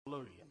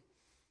Hallelujah.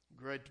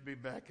 Great to be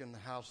back in the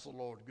house of the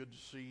Lord. Good to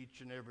see each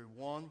and every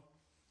one.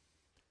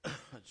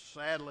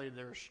 Sadly,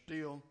 there's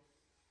still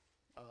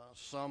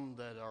some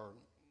that are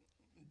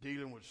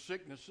dealing with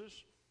sicknesses.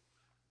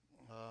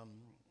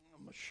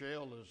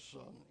 Michelle is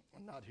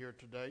not here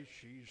today.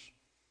 She's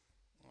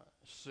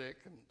sick,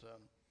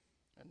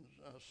 and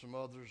some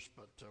others.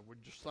 But we're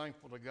just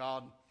thankful to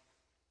God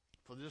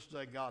for this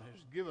day God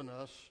has given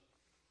us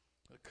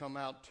to come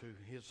out to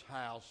His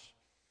house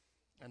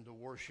and to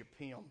worship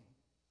Him.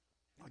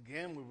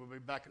 Again, we will be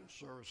back in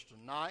service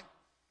tonight,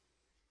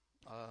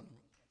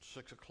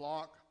 6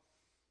 o'clock,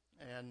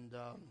 and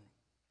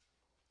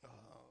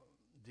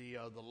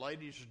the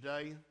Ladies'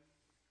 Day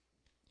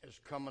is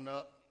coming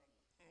up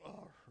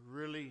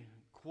really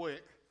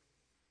quick.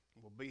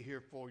 We'll be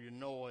here before you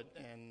know it,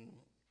 and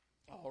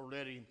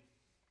already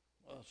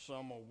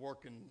some are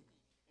working,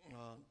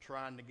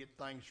 trying to get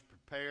things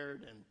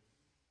prepared, and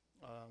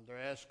they're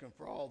asking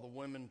for all the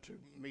women to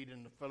meet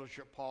in the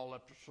fellowship hall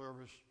after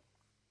service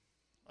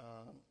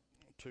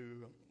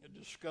to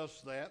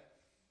discuss that.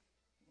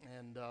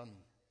 And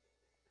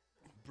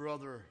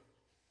Brother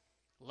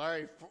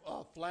Larry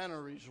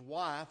Flannery's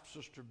wife,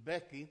 Sister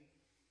Becky,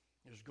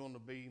 is going to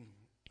be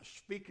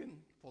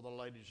speaking for the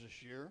ladies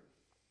this year.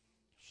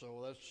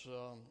 So that's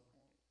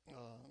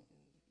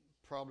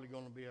probably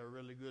going to be a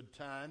really good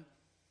time.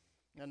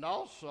 And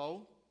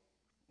also,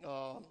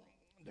 to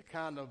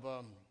kind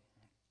of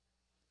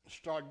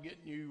start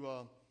getting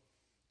you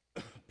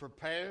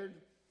prepared,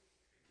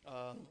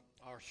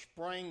 our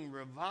spring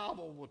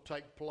revival will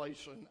take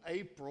place in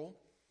April.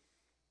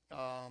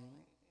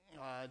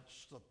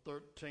 It's the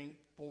 13th,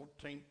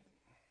 14th,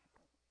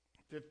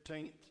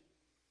 15th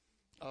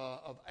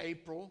of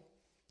April,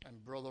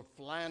 and Brother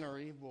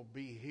Flannery will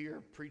be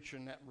here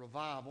preaching that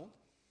revival.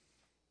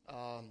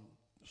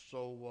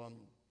 So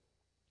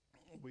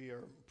we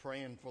are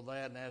praying for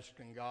that and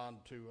asking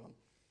God to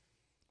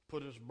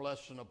put His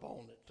blessing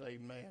upon it.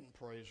 Amen.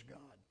 Praise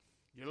God.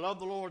 You love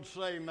the Lord,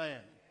 say amen.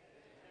 Amen.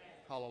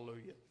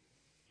 Hallelujah.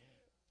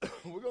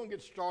 We're going to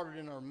get started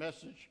in our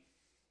message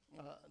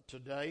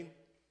today,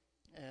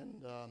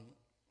 and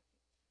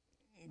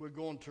we're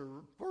going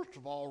to, first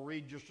of all,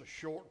 read just a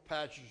short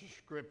passage of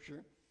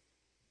Scripture.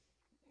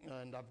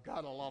 And I've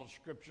got a lot of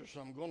Scripture, so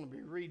I'm going to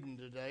be reading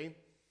today.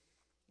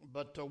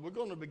 But we're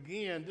going to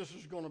begin. This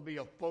is going to be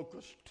a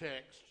focused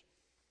text.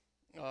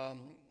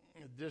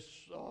 This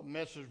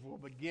message will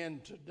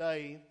begin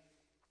today,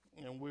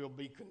 and will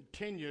be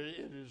continued.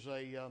 It is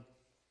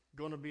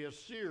going to be a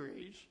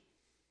series.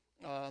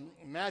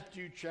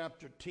 Matthew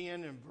chapter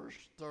 10 and verse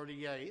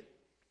 38.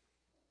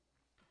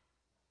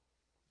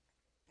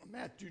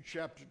 Matthew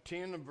chapter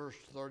 10 and verse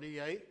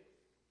 38.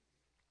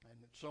 And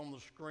it's on the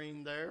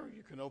screen there.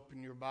 You can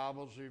open your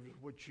Bibles, either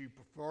which you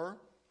prefer.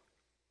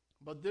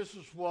 But this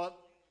is what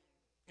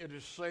it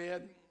is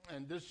said,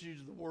 and this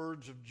is the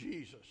words of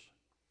Jesus.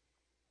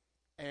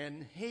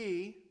 And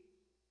He,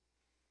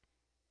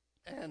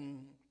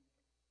 and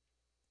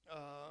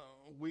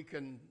we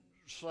can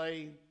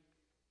say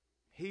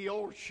he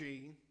or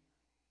she,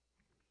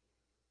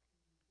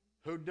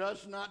 who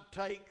does not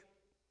take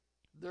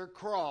their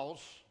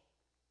cross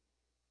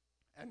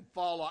and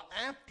follow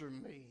after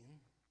me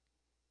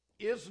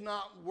is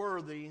not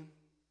worthy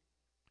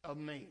of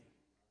me.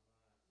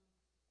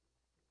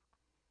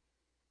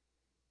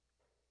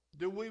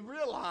 Do we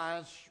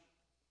realize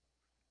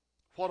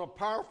what a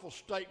powerful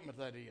statement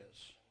that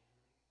is?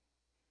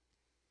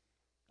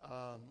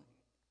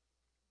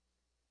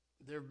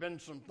 There have been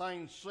some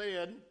things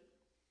said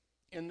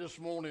in this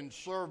morning's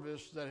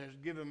service that has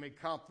given me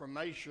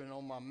confirmation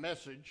on my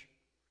message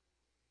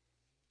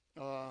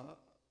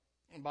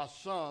by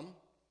some.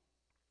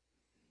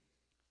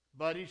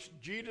 But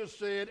Jesus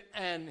said,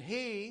 and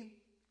he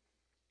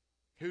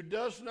who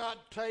does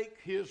not take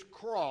his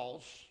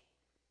cross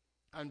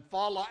and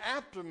follow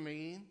after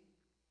me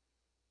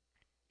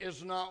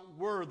is not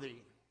worthy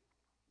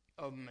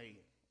of me.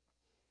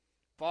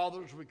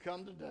 Father, as we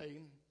come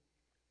today,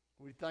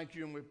 we thank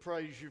you and we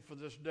praise you for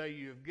this day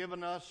you have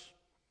given us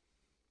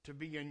to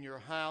be in your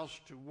house,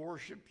 to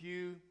worship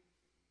you,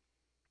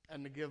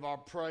 and to give our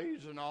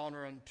praise and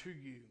honor unto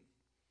you.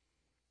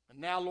 And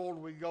now, Lord,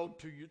 we go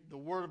to you, the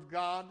Word of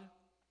God,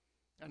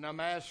 and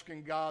I'm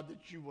asking, God,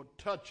 that you will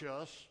touch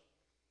us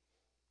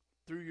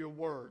through your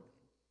Word.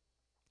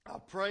 I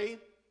pray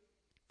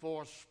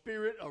for a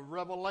spirit of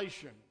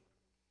revelation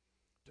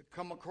to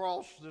come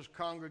across this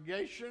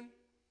congregation,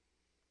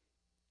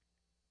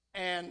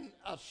 and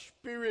a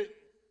spirit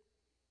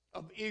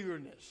of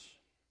eagerness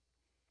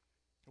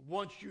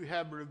once you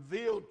have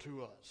revealed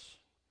to us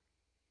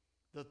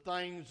the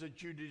things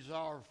that you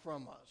desire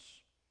from us.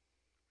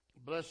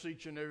 Bless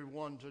each and every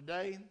one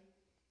today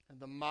in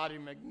the mighty,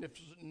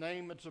 magnificent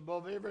name that's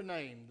above every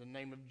name, the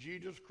name of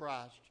Jesus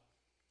Christ.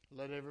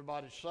 Let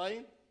everybody say,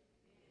 amen.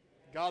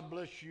 God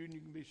bless you, and you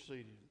can be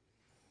seated.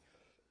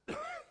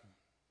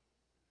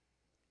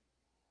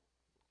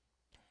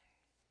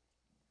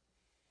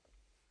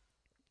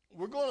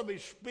 We're going to be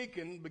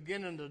speaking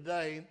beginning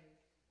today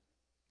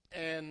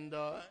and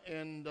the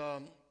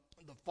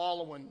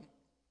following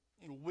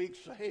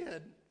weeks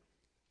ahead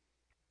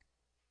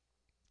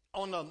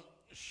on a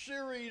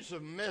series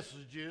of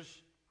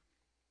messages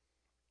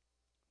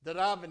that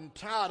I've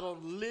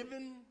entitled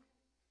Living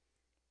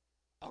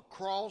a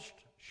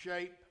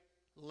Cross-Shaped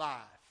Life.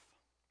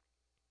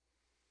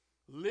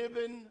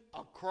 Living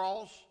a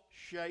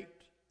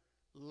cross-shaped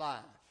life.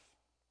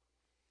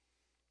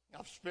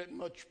 I've spent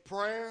much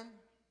prayer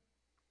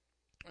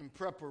and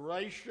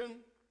preparation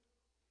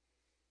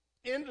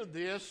into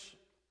this,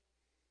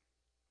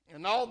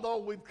 and although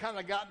we've kind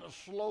of gotten a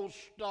slow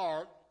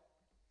start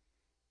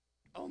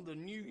on the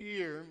new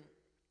year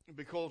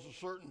because of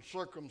certain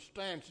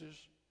circumstances,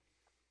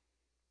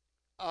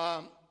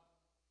 I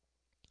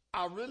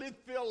really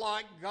feel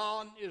like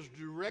God is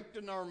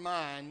directing our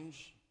minds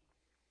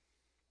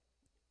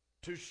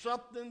to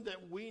something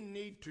that we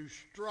need to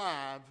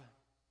strive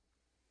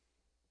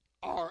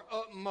our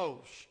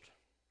utmost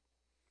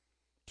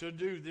to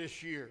do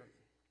this year.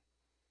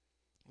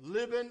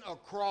 Living a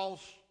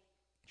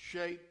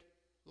cross-shaped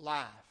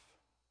life.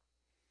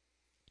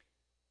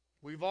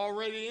 We've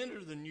already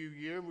entered the new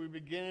year.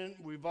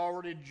 We've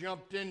already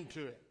jumped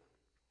into it.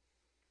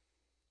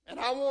 And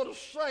I want to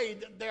say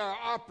that there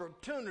are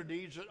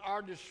opportunities at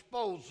our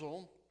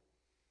disposal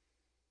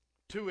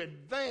to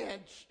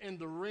advance in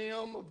the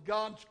realm of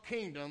God's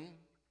kingdom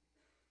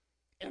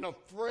in a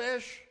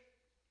fresh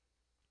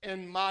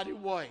and mighty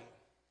way.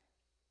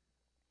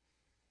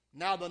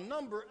 Now, the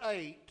number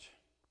 8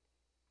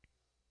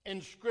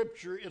 in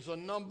Scripture is a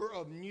number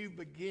of new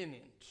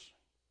beginnings.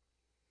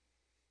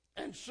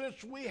 And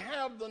since we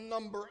have the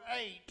number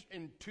 8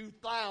 in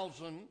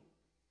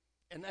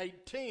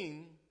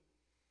 2018,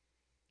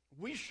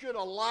 we should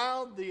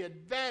allow the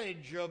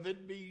advantage of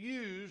it be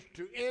used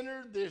to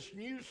enter this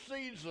new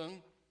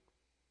season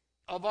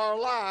of our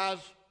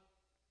lives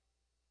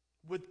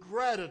with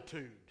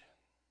gratitude.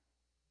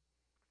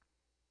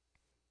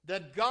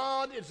 That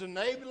God is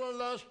enabling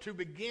us to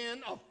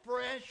begin a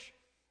fresh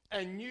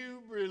and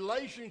new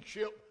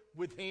relationship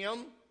with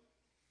Him,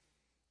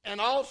 and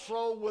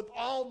also with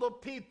all the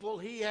people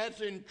He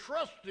has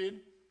entrusted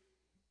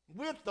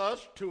with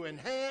us to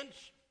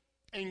enhance,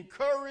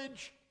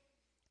 encourage,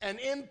 and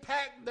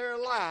impact their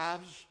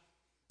lives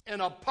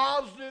in a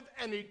positive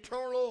and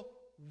eternal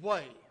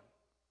way.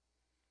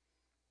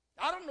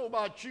 I don't know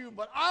about you,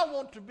 but I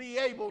want to be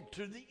able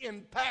to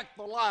impact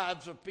the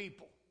lives of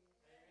people.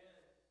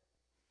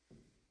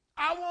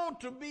 I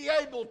want to be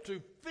able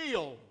to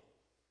feel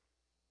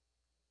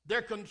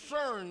their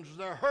concerns,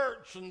 their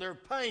hurts, and their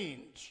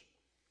pains.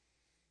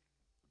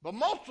 But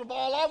most of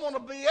all, I want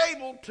to be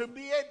able to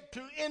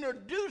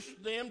introduce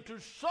them to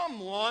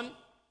someone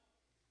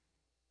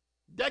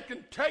that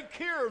can take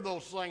care of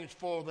those things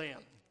for them.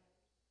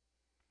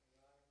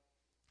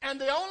 And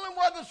the only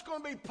way that's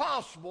going to be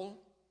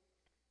possible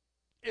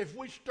if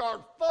we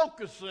start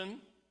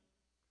focusing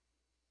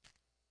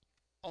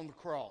on the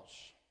cross.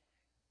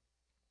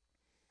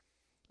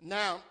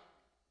 Now,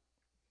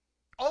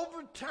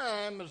 over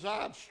time, as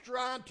I've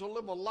strived to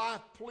live a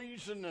life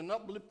pleasing and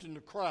uplifting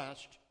to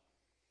Christ,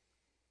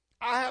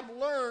 I have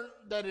learned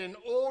that in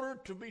order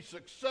to be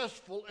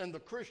successful in the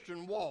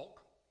Christian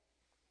walk,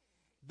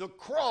 the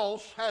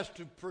cross has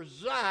to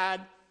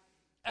preside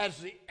as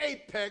the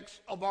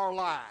apex of our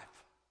life.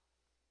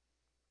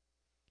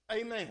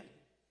 Amen.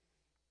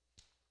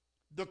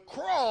 The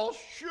cross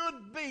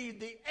should be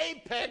the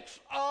apex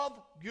of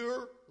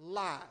your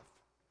life.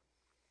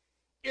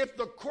 If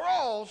the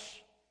cross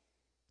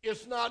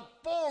is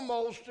not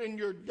foremost in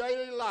your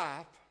daily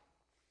life,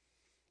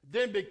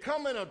 then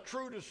becoming a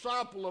true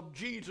disciple of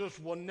Jesus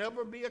will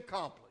never be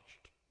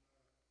accomplished.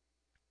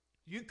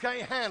 You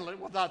can't handle it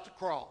without the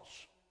cross.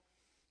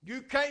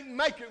 You can't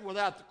make it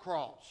without the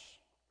cross.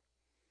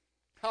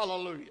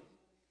 Hallelujah.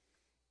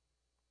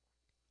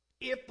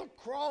 If the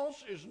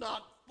cross is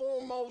not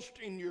foremost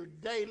in your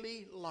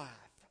daily life,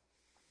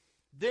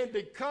 then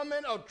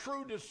becoming a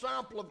true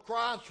disciple of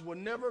Christ will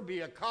never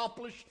be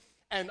accomplished,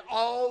 and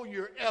all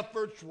your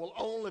efforts will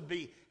only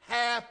be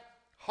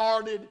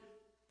half-hearted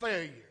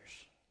failures.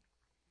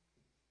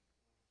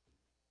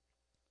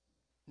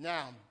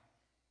 Now,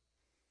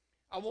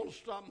 I want to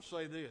stop and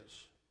say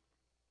this.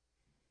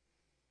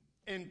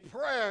 In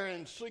prayer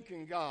and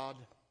seeking God,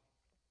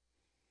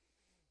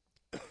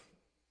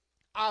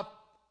 I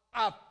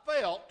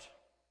felt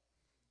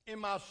in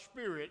my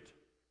spirit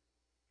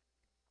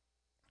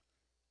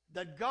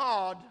that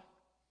God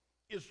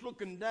is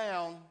looking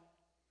down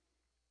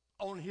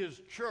on His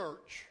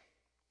church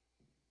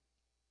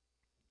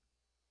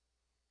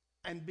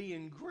and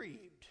being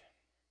grieved.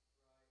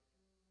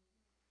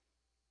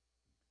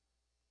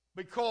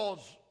 Because,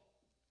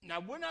 now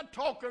we're not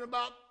talking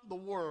about the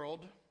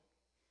world.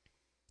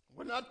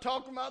 We're not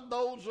talking about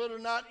those that are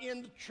not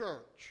in the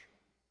church.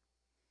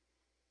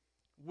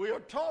 We are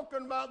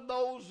talking about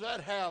those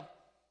that have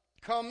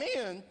come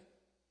in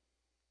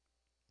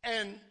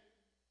and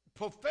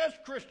profess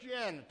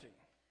Christianity.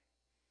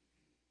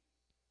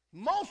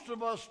 Most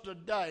of us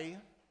today,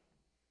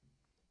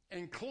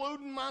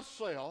 including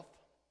myself,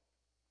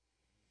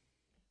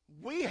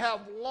 we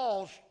have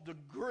lost the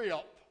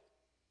grip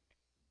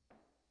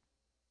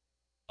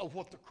of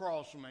what the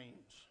cross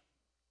means.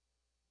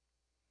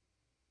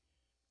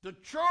 The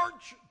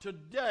church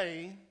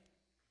today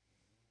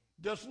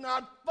does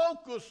not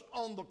focus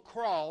on the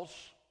cross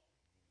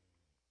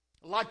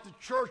like the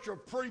church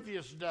of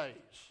previous days.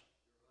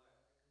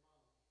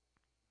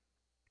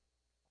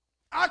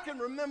 I can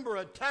remember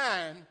a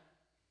time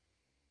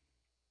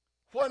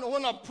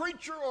when a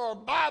preacher or a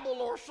Bible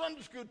or a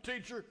Sunday school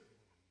teacher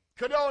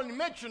could only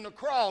mention the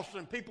cross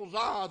and people's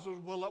eyes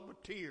would well up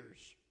with tears.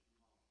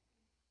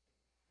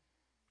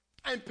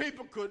 And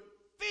people could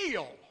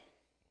feel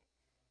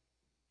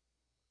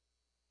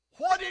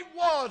what it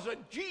was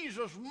that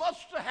Jesus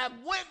must have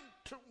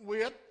went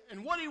with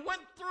and what he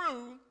went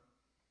through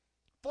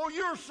for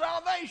your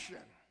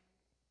salvation.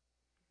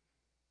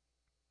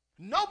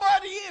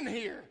 Nobody in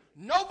here,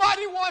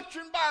 nobody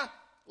watching by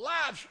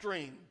live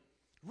stream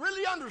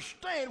really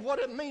understand what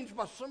it means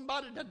by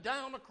somebody to die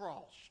on the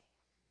cross.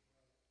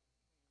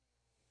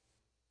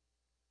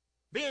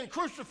 Being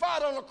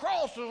crucified on the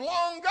cross is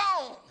long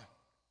gone.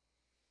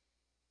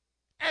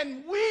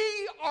 And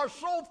we are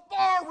so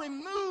far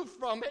removed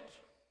from it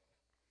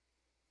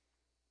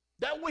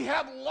that we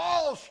have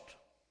lost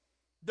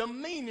the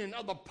meaning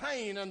of the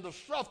pain and the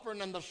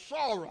suffering and the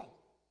sorrow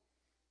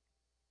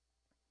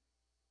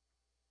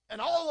and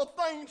all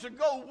the things that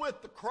go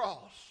with the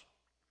cross.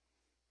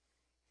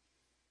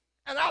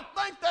 And I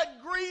think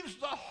that grieves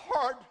the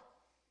heart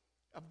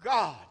of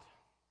God,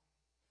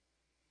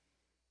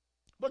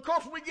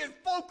 because we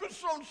get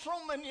focused on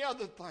so many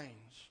other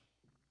things.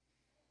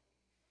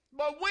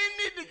 But we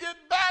need to get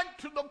back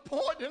to the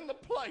point in the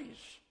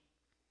place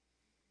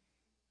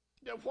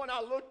that when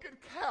I look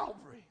at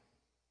Calvary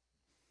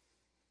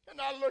and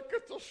I look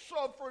at the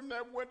suffering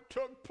that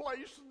took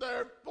place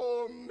there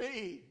for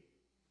me,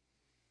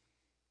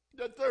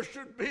 that there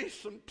should be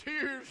some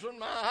tears in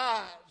my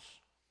eyes.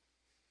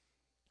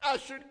 I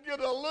should get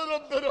a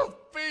little bit of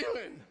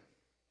feeling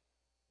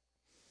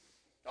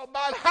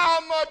about how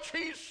much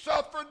he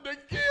suffered to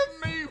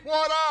give me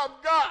what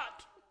I've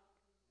got.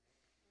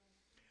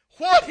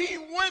 What he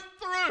went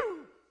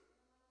through,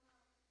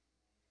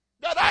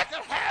 that I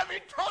could have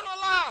eternal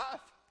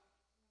life.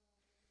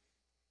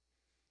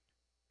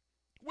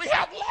 We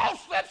have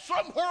lost that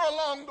somewhere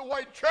along the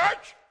way,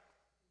 church.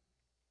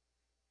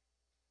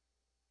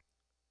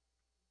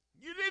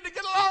 You need to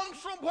get along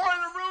somewhere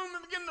in the room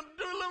and begin to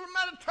do a little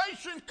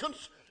meditation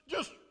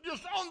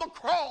just on the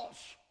cross.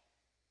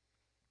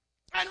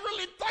 And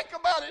really think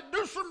about it.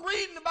 Do some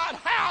reading about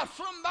how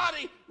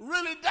somebody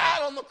really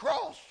died on the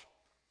cross.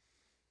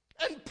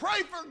 And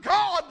pray for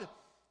God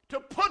to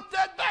put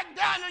that back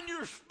down in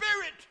your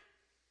spirit,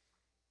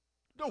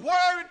 to where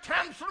every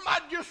time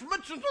somebody just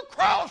mentions the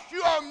cross,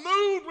 you are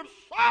moved with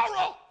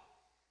sorrow.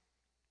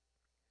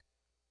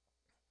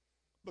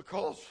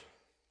 Because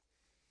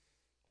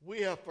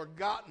we have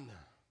forgotten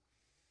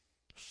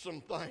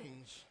some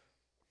things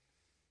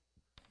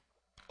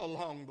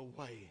along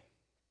the way.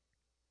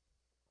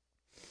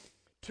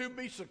 To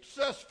be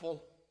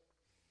successful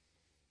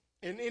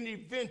in any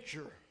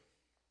venture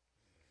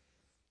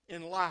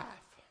in life,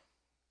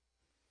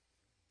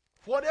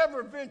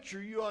 whatever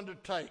venture you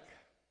undertake,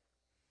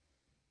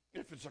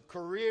 if it's a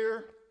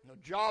career, a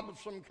job of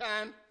some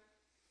kind,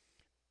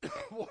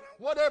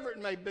 whatever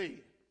it may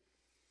be,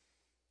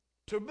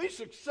 to be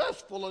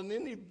successful in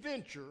any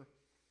venture,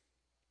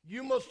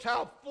 you must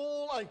have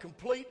full and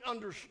complete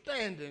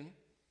understanding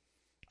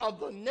of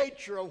the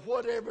nature of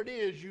whatever it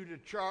is you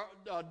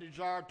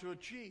desire to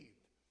achieve.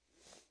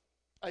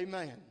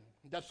 Amen.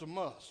 That's a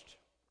must.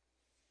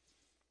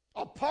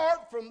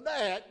 Apart from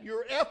that,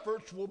 your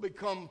efforts will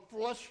become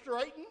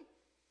frustrating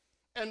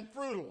and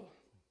futile.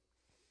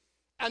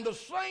 And the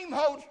same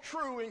holds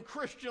true in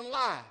Christian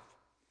life.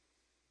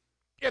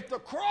 If the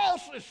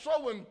cross is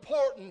so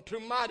important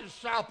to my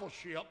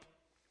discipleship,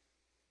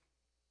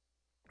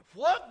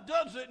 what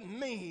does it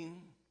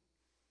mean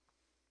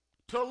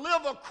to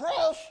live a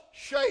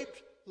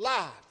cross-shaped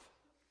life?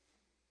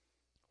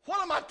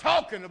 What am I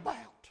talking about?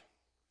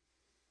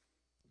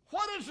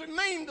 What does it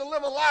mean to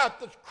live a life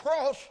that's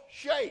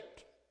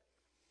cross-shaped?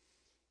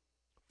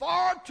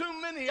 Far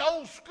too many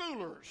old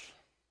schoolers,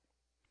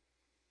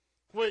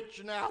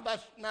 which now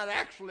that's not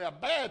actually a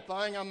bad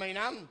thing. I mean,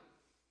 I'm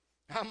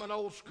an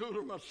old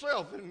schooler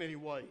myself in many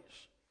ways.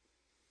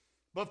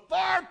 But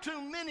far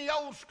too many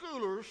old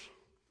schoolers,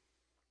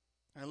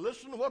 and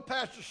listen to what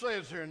Pastor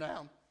says here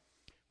now,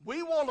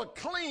 we want to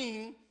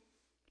cling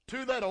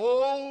to that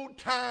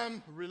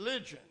old-time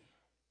religion.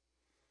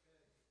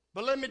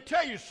 But let me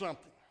tell you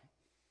something.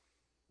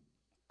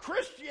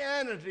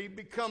 Christianity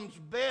becomes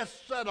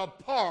best set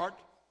apart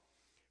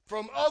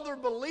from other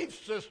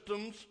belief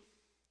systems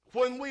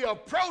when we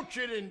approach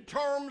it in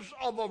terms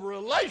of a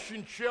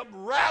relationship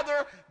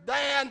rather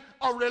than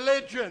a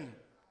religion.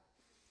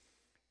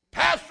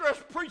 Pastor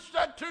has preached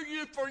that to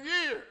you for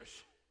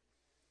years.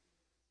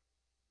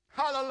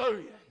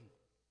 Hallelujah.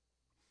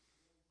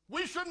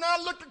 We should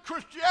not look at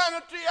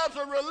Christianity as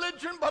a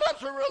religion, but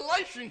as a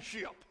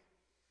relationship.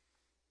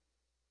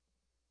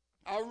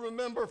 I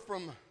remember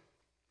from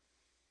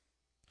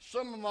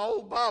some of my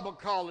old Bible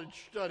college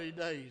study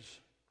days,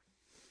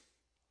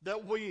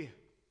 that we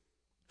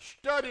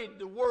studied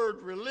the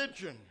word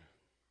religion.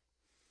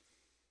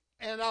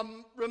 And I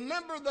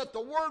remember that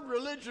the word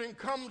religion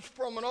comes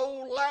from an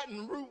old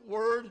Latin root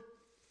word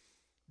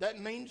that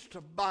means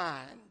to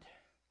bind,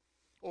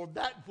 or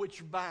that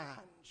which binds.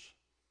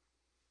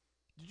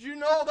 Did you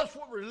know that's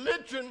what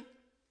religion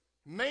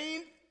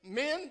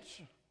means?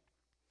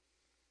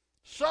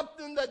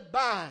 Something that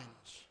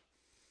binds.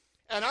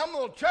 And I'm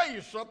going to tell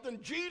you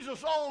something.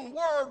 Jesus' own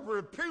word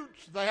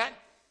reputes that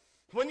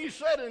when he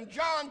said in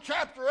John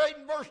chapter 8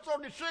 and verse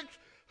 36,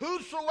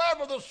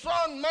 whosoever the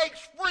Son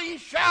makes free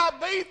shall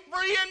be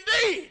free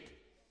indeed.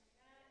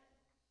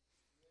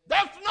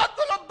 There's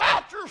nothing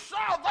about your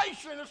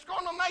salvation that's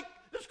going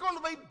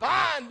to be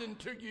binding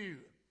to you.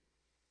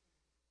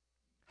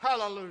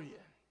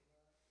 Hallelujah.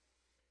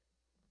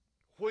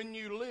 When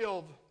you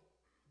live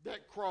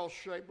that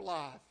cross-shaped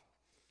life.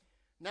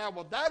 Now,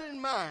 with that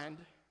in mind,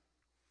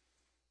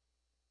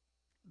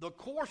 the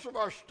course of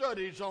our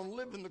studies on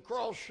living the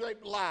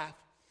cross-shaped life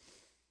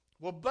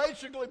will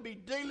basically be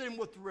dealing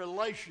with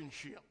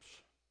relationships.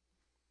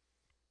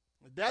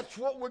 That's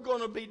what we're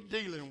going to be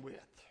dealing with.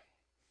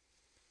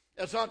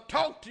 As I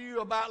talk to you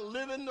about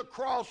living the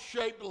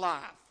cross-shaped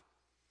life,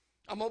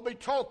 I'm going to be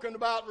talking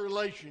about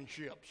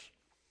relationships.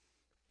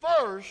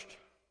 First,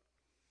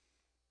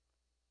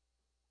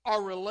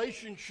 our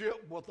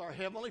relationship with our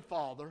Heavenly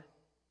Father.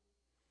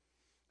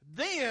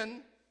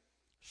 Then,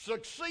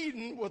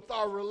 succeeding with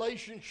our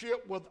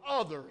relationship with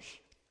others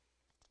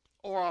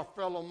or our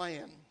fellow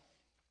man.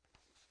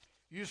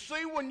 You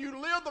see, when you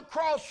live the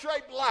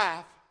cross-shaped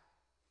life,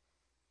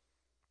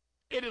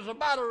 it is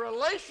about a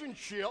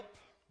relationship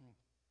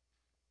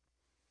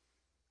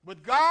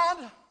with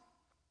God,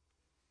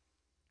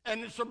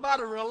 and it's about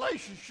a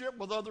relationship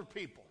with other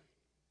people.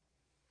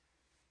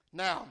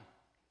 Now,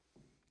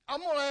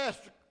 I'm going to ask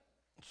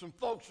some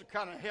folks to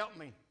kind of help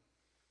me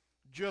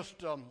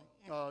just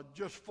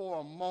for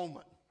a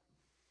moment.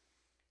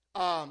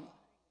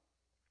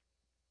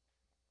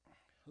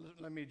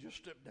 Let me just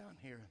step down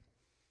here.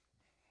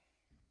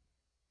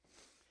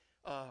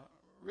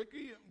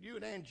 Ricky, you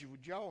and Angie,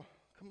 would y'all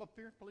come up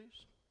here,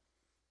 please?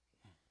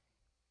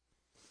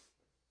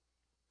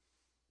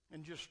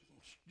 And just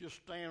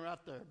stand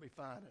right there, be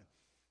fine.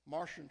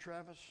 Marsha and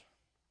Travis.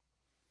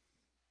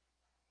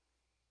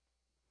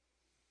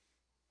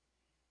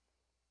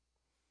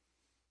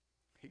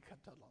 He cut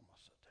that long,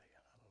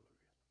 hallelujah.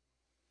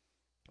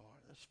 All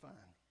right, that's fine.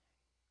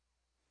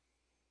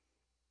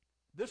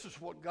 This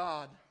is what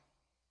God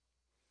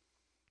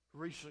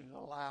recently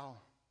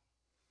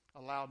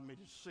allowed me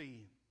to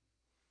see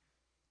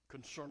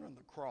concerning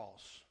the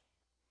cross.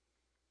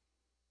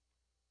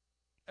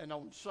 And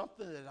on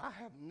something that I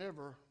have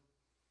never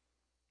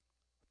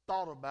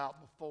thought about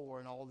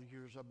before in all the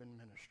years I've been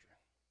ministering.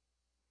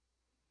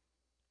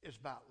 It's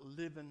about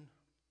living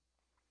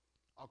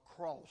a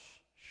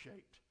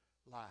cross-shaped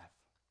life.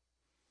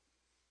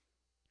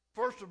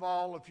 First of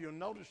all, if you'll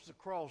notice the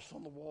cross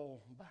on the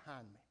wall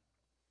behind me.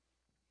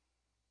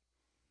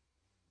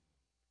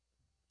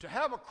 To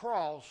have a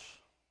cross,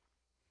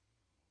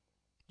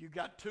 you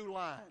got two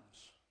lines.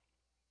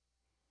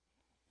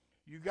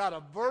 You got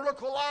a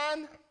vertical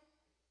line,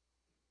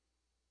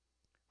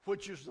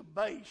 which is the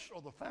base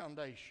or the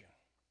foundation.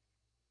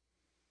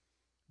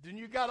 Then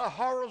you got a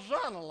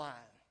horizontal line.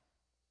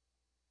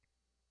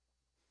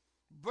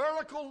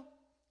 Vertical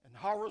and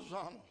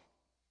horizontal.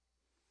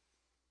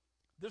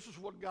 This is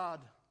what God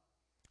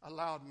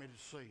allowed me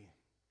to see.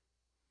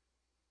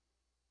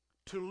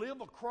 To live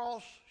a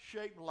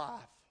cross-shaped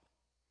life,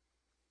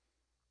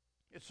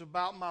 it's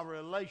about my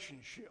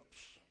relationships.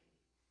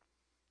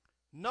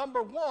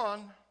 Number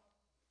one,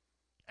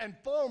 and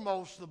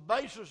foremost, the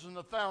basis and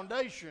the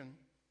foundation,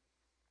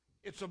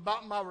 it's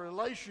about my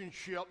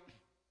relationship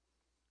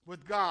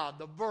with God,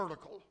 the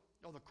vertical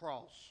of the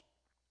cross.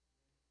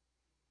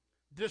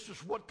 This is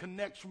what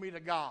connects me to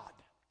God.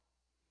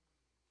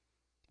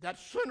 That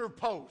center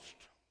post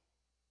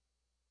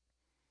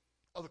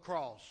of the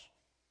cross.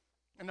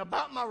 And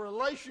about my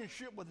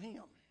relationship with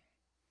Him.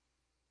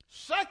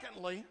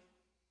 Secondly,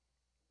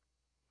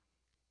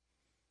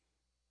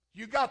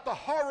 you got the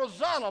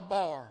horizontal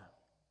bar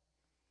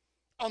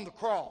on the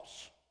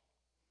cross.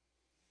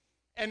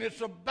 And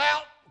it's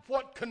about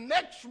what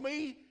connects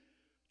me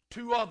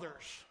to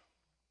others.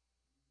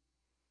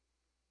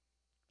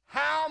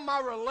 How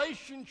my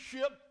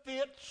relationship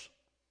fits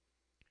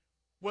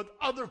with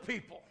other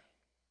people.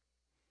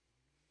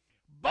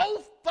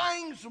 Both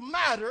things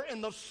matter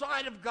in the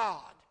sight of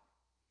God.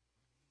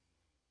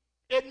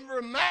 It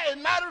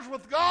matters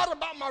with God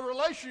about my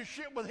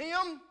relationship with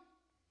Him.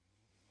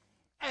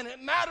 And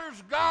it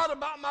matters, God,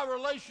 about my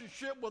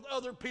relationship with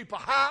other people.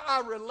 How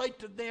I relate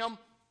to them.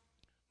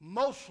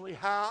 Mostly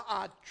how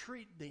I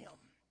treat them.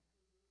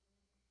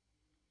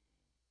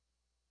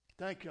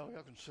 Thank y'all.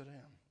 Y'all can sit down.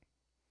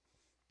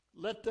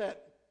 Let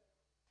that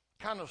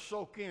kind of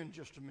soak in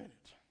just a minute.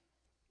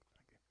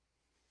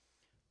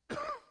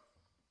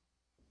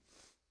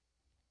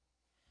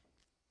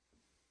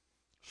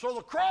 So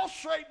the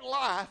cross-shaped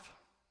life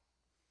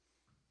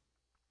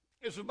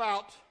is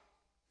about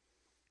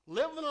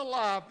living a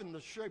life in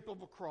the shape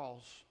of a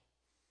cross,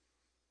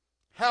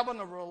 having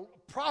a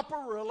proper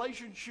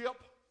relationship,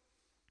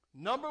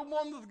 number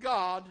one with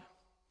God,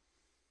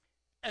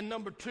 and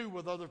number two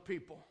with other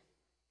people.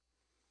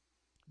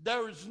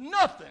 There is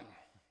nothing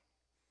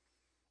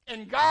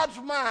in God's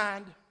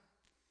mind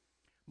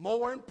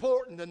more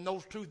important than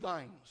those two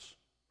things.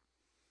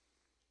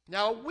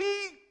 Now, we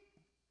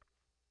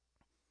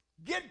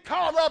get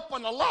caught up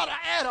in a lot of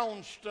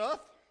add-on stuff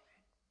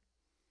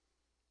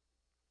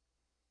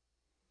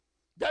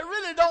that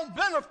really don't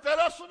benefit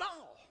us at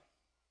all.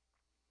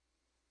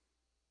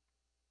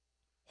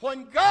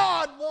 When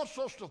God wants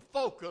us to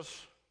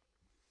focus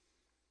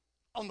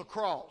on the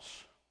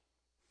cross,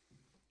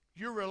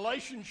 your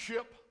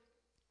relationship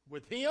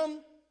with Him,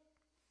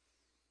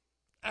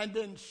 and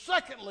then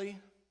secondly,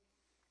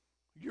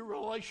 your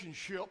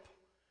relationship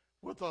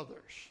with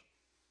others.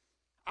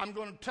 I'm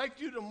going to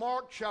take you to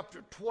Mark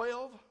chapter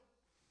 12,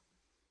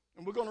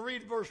 and we're going to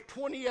read verse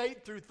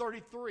 28 through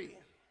 33.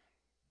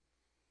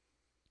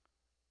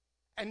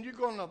 And you're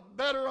going to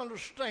better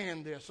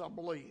understand this, I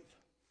believe.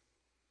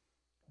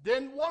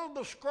 Then one of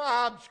the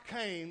scribes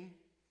came,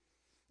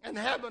 and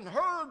having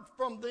heard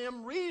from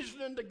them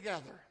reasoning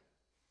together,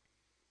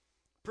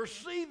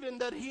 perceiving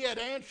that he had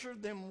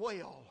answered them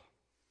well,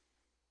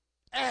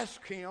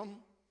 asked him,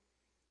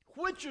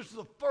 which is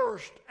the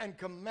first and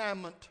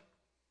commandment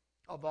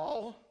of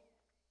all?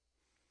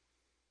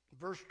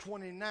 Verse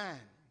 29.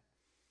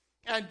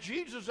 And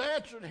Jesus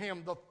answered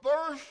him, the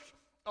first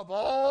of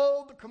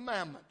all the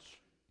commandments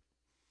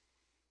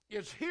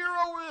is, hear,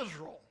 O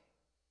Israel,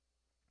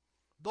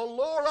 the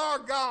Lord our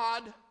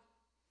God,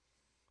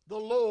 the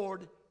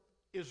Lord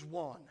is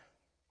one.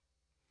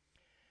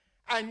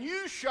 And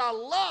you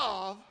shall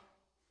love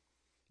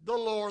the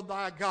Lord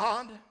thy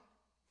God.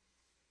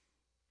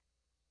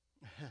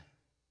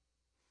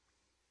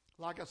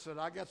 Like I said,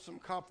 I got some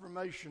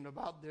confirmation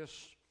about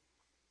this.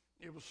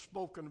 It was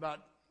spoken about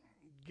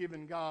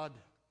giving God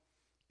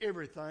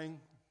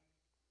everything.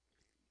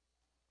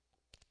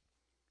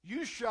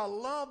 You shall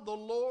love the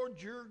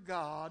Lord your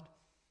God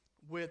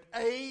with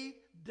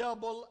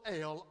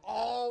A-double-L,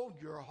 all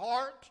your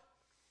heart,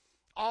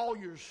 all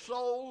your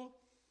soul,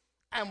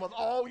 and with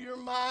all your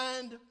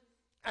mind,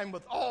 and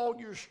with all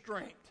your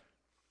strength.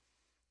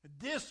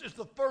 This is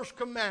the first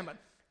commandment.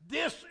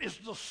 This is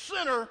the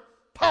center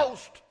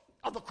post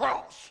of the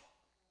cross.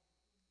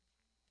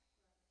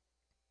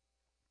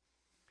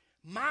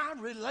 My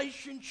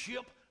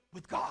relationship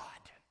with God.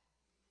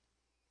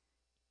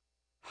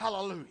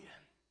 Hallelujah.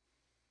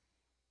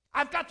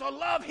 I've got to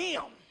love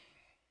Him.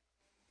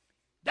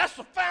 That's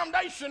the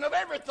foundation of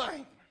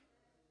everything.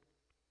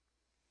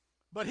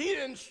 But He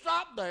didn't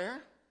stop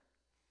there.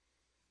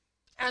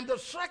 And the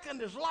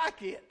second is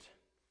like it.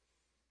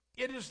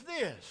 It is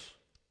this.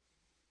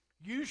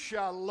 You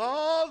shall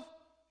love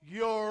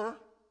your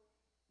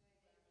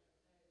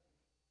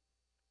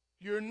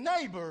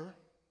neighbor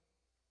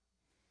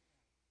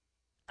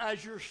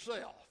as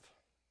yourself.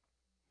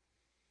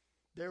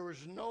 There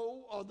is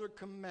no other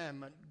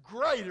commandment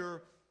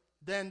greater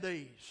than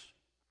these.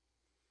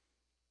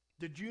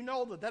 Did you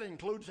know that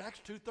includes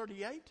Acts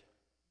 2:38?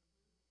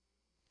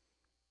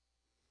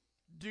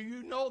 Do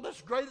you know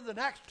that's greater than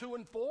Acts 2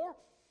 and 4,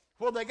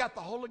 where they got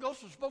the Holy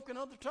Ghost and spoke in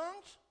other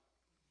tongues?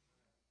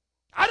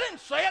 I didn't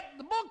say it.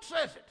 The book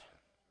says it.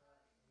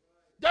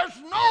 There's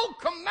no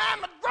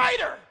commandment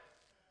greater.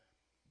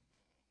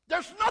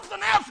 There's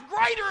nothing else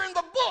greater in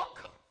the book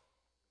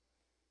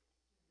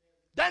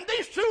than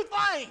these two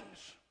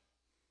things.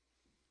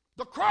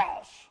 The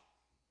cross.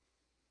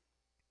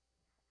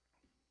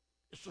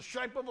 It's the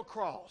shape of a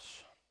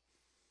cross.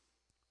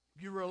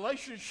 Your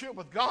relationship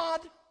with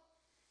God.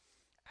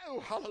 Oh,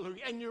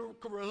 hallelujah. And your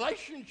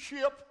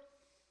relationship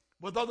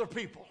with other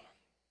people.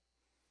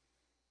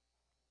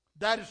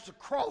 That is the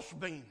cross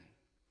beam.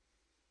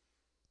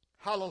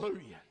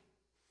 Hallelujah.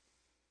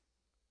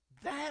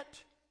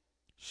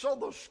 So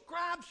the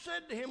scribe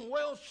said to him,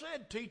 well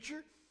said,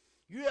 teacher,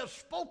 you have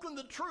spoken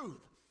the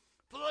truth.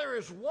 For there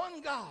is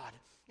one God,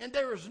 and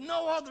there is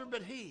no other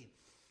but He.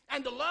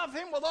 And to love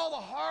Him with all the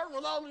heart, and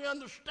with all the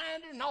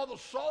understanding, and all the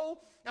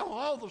soul, and with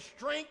all the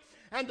strength,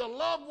 and to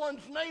love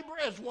one's neighbor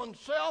as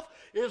oneself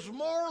is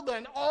more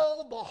than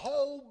all the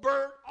whole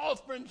burnt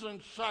offerings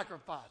and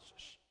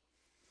sacrifices.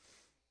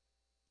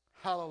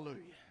 Hallelujah.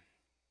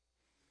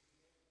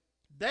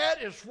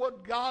 That is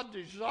what God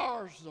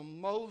desires the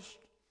most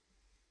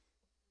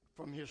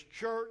from His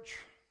church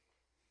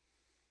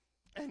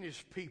and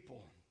His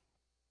people.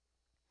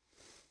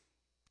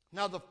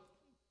 Now the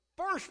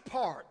first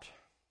part,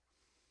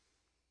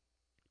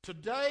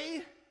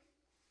 today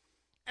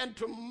and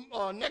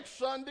to next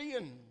Sunday,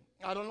 and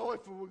I don't know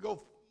if we will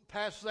go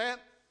past that,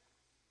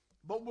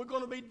 but we're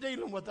going to be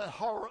dealing with that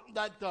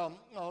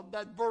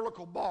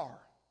vertical bar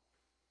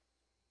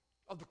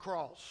of the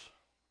cross.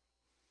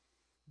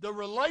 The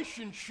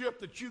relationship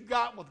that you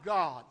got with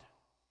God.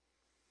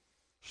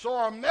 So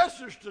our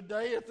message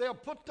today, if they'll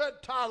put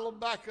that title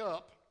back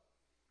up,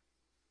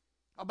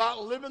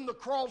 about living the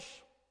cross-shaped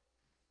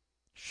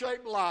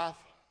life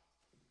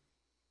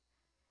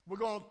We're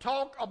going to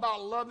talk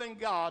about loving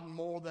God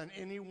more than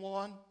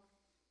anyone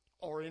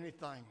or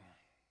anything.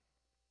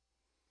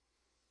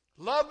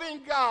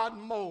 Loving God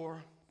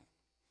more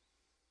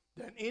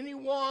than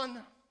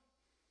anyone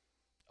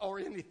or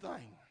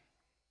anything.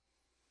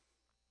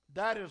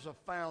 That is a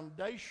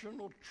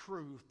foundational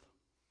truth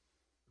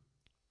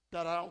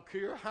that I don't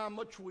care how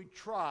much we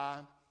try,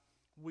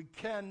 we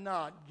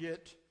cannot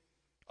get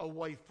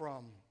away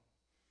from.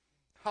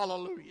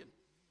 Hallelujah.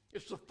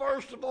 It's the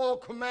first of all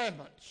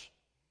commandments.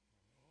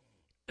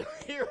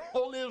 Hear,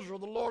 O Israel,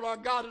 the Lord our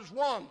God is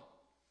one.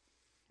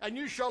 And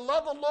you shall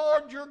love the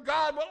Lord your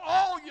God with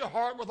all your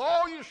heart, with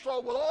all your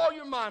soul, with all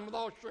your mind, with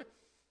all your strength.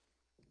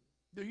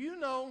 Do you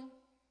know?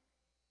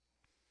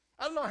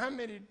 I don't know how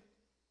many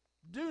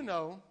do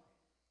know,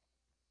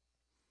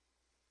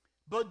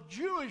 but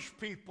Jewish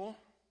people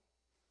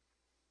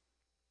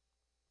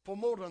for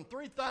more than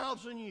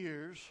 3,000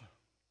 years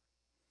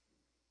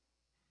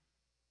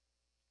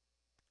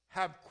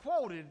have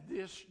quoted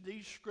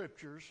these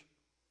scriptures.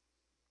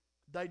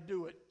 They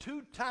do it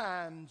 2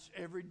 times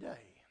every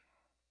day.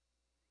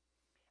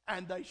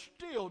 And they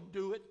still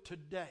do it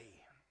today.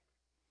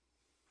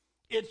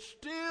 It's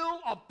still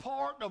a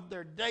part of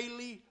their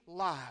daily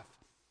life.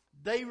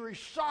 They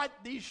recite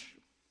these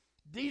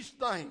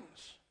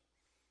things.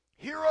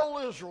 Hear,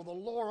 O Israel, the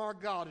Lord our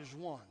God is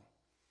one.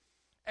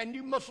 And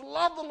you must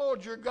love the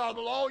Lord your God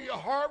with all your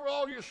heart, with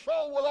all your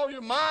soul, with all your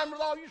mind,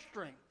 with all your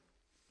strength.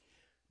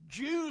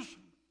 Jews,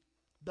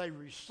 they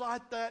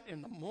recite that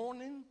in the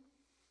morning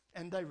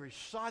and they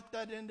recite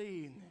that in the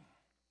evening.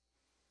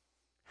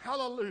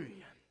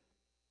 Hallelujah.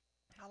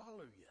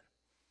 Hallelujah.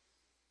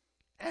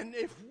 And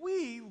if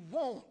we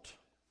want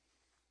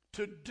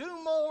to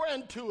do more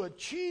and to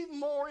achieve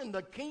more in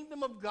the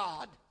kingdom of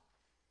God,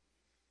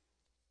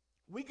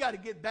 we got to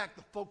get back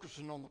to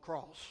focusing on the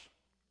cross.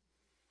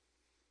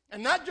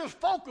 And not just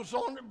focus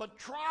on it, but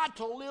try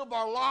to live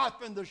our life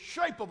in the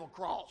shape of a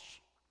cross.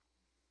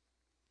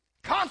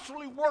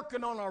 Constantly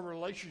working on our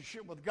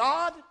relationship with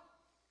God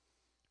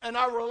and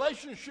our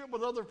relationship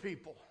with other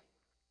people.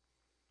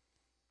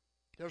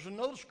 There's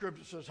another scripture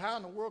that says, how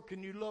in the world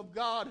can you love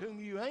God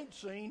whom you ain't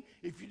seen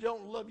if you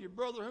don't love your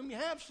brother whom you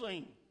have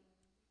seen?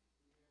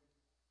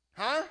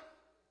 Huh?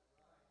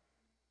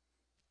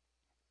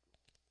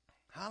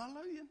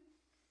 Hallelujah.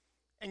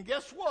 And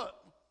guess what?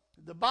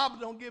 The Bible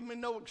don't give me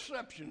no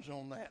exceptions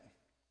on that.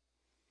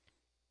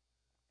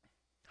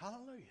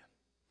 Hallelujah.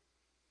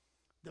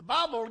 The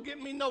Bible don't give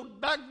me no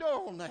back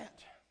door on that.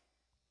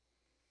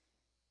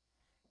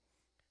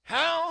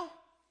 How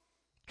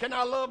can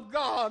I love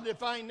God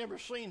if I ain't never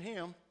seen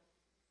him?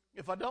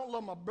 If I don't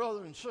love my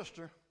brother and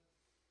sister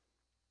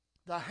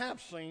that I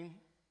have seen,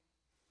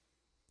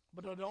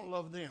 but I don't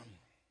love them?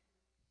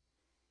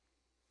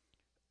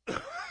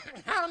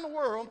 How in the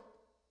world,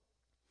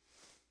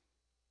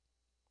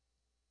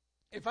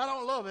 if I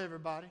don't love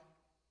everybody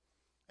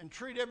and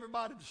treat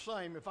everybody the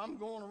same, if I'm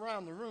going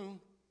around the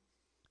room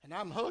and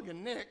I'm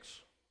hugging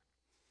necks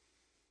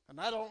and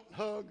I don't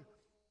hug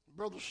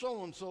Brother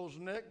so-and-so's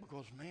neck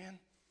because, man,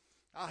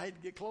 I hate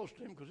to get close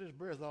to him because his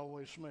breath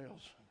always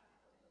smells.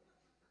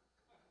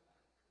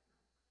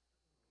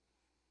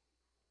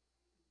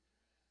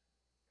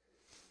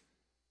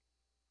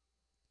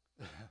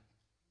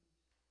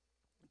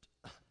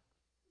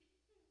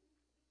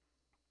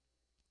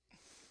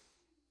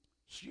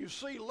 So you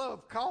see,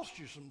 love costs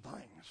you some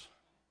things.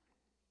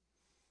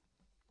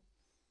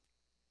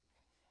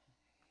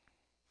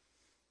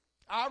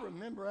 I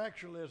remember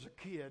actually as a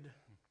kid,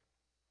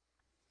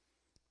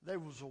 there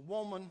was a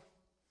woman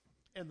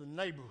in the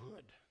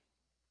neighborhood.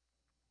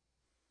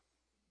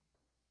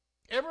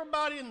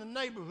 Everybody in the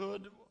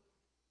neighborhood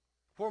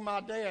where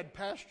my dad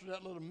pastored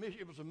that little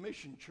mission, it was a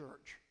mission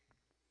church.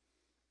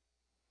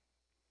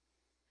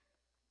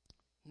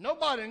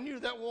 Nobody knew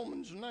that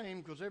woman's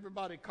name because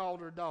everybody called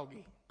her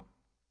Doggy.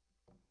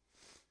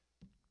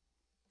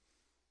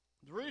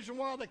 The reason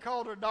why they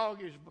called her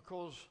Doggy is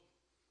because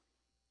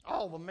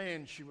all the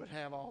men she would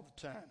have all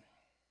the time.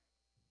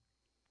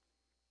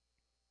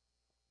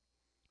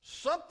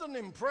 Something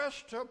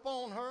impressed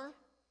upon her.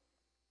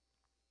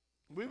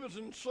 We was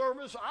in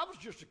service. I was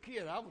just a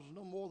kid. I was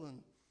no more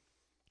than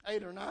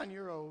 8 or 9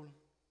 years old.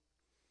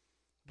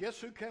 Guess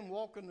who came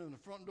walking in the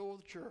front door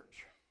of the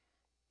church?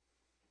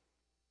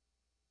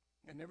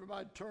 And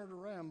everybody turned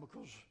around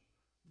because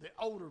the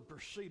odor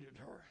preceded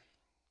her.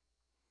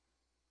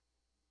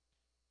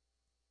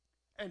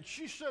 And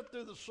she sat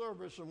through the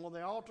service, and when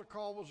the altar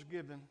call was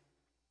given,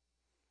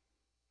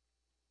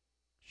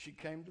 she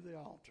came to the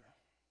altar.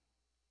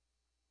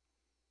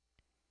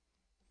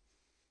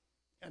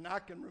 And I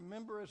can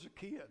remember as a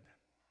kid,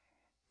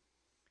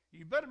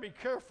 you better be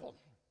careful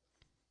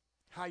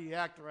how you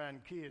act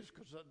around kids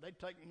because they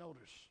take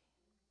notice.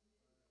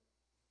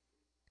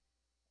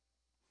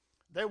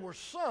 There were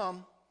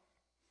some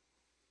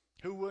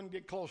who wouldn't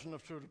get close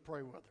enough to her to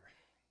pray with her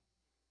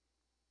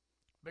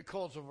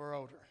because of her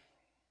odor.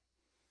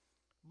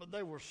 But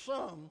there were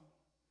some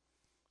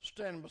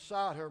standing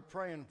beside her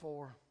praying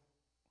for her,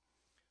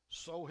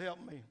 so help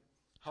me,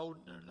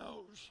 holding their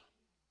nose.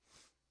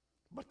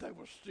 but they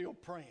were still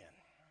praying.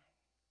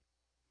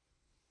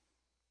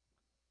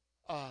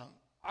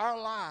 Our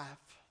life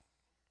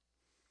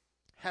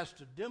has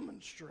to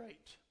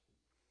demonstrate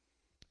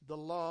the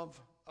love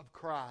of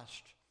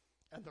Christ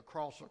and the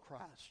cross of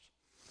Christ.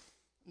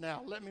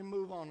 Now, let me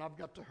move on. I've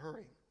got to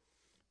hurry.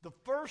 The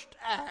first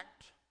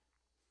act,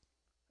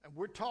 and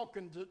we're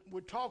talking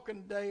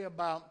today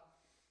about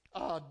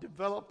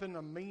developing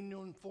a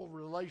meaningful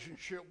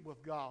relationship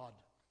with God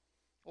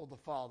or the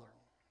Father.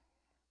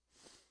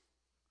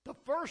 The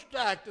first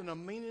act in a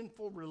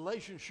meaningful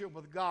relationship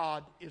with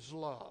God is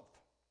love.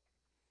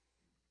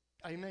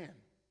 Amen.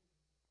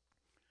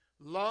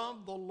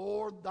 Love the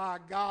Lord thy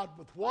God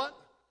with what?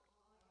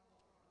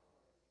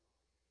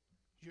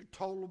 Your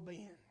total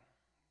being.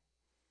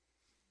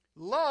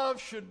 Love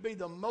should be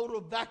the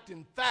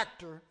motivating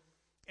factor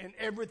in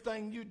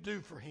everything you do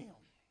for Him.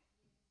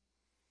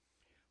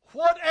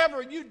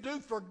 Whatever you do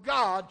for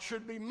God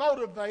should be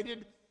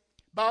motivated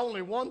by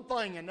only one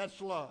thing, and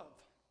that's love.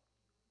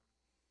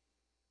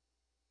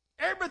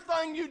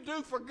 Everything you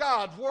do for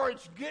God, where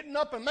it's getting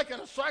up and making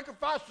a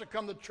sacrifice to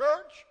come to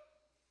church,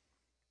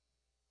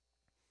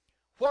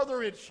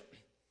 whether it's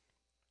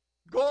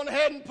going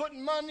ahead and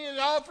putting money in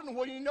the offering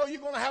when you know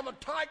you're going to have a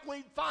tight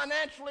week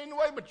financially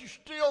anyway, but you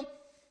still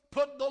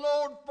put the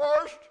Lord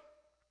first.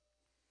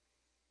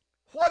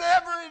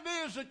 Whatever it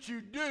is that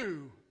you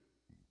do,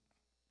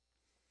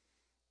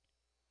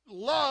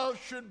 love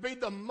should be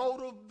the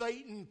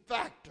motivating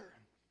factor.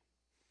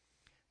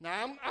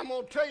 Now, I'm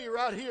going to tell you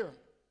right here,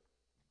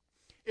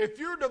 if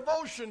your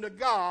devotion to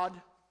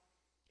God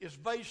is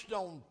based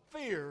on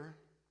fear,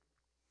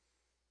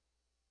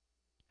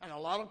 and a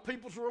lot of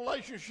people's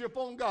relationship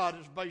on God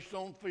is based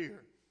on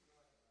fear.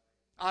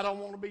 I don't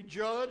want to be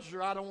judged,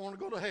 or I don't want to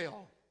go to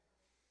hell.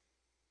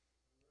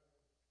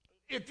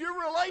 If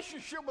your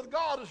relationship with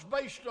God is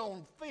based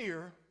on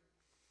fear,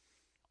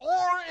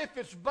 or if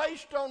it's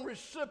based on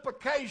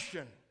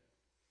reciprocation,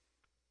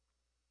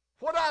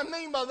 what I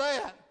mean by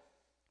that,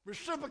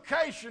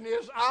 reciprocation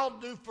is I'll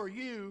do for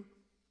you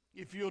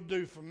if you'll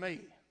do for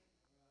me.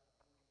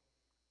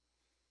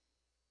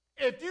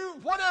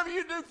 Whatever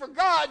you do for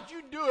God,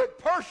 you do it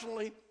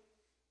personally.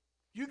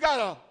 You got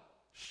a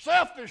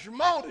selfish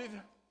motive.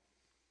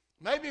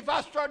 Maybe if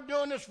I start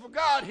doing this for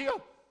God,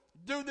 He'll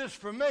do this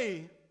for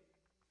me.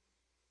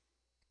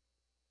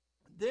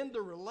 Then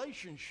the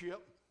relationship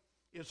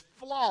is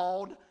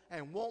flawed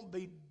and won't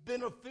be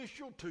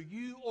beneficial to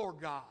you or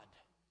God.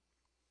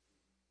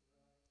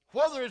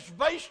 Whether it's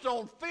based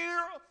on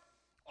fear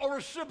or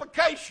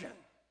reciprocation.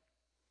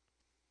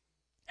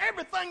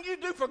 Everything you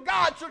do for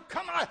God should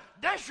come out.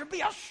 There should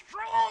be a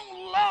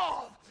strong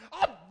love,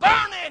 a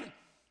burning,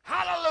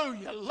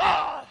 hallelujah,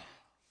 love.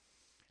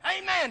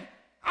 Amen.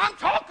 I'm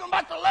talking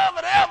about the love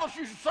that Elvis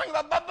used to sing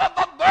about,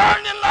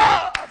 burning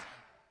love.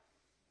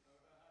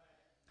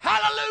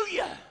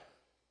 Hallelujah.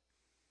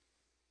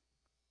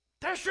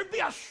 There should be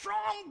a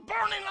strong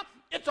burning love.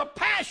 It's a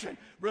passion.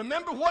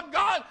 Remember what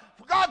God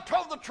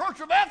told the church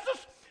of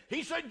Ephesus?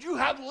 He said, you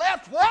have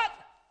left what?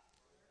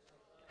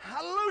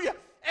 Hallelujah.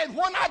 And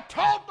when I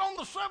taught on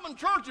the 7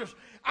 churches,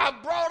 I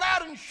brought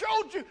out and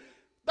showed you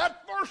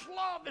that first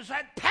love is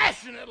that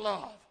passionate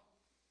love.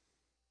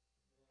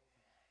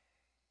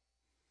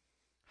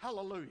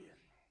 Hallelujah.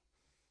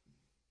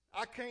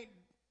 I can't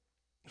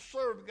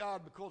serve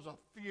God because of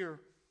fear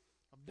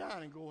of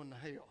dying and going to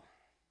hell.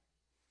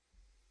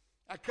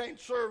 I can't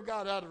serve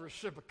God out of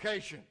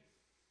reciprocation.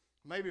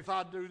 Maybe if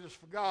I do this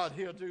for God,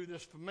 He'll do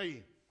this for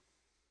me.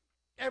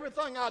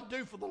 Everything I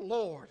do for the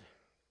Lord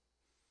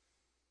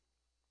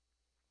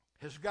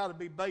has got to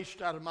be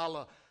based out of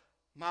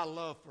my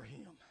love for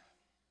Him.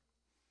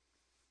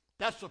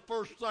 That's the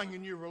first thing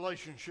in your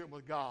relationship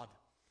with God.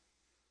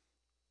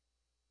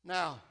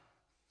 Now,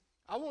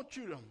 I want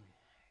you to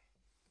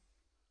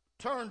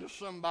turn to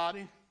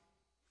somebody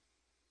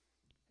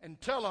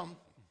and tell them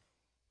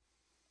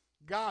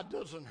God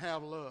doesn't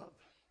have love.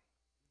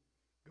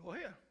 Go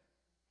ahead.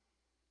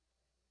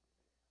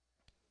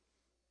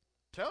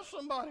 Tell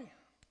somebody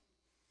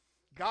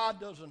God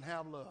doesn't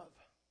have love.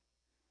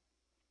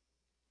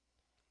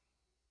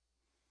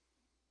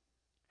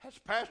 Has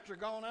Pastor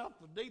gone out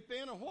the deep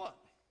end or what?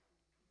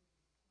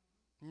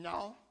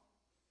 No.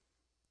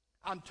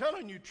 I'm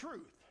telling you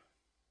truth.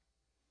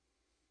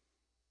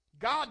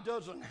 God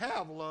doesn't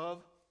have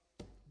love.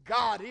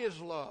 God is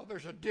love.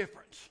 There's a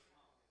difference.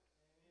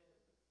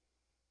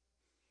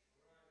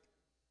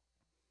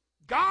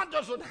 God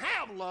doesn't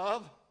have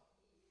love.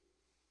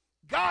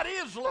 God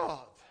is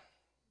love.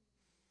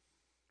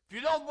 If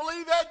you don't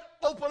believe that,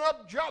 open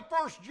up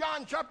 1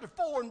 John chapter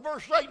 4 and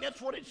verse 8, and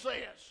that's what it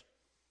says.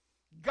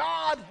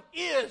 God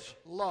is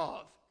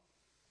love.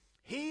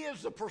 He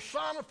is the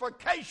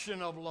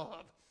personification of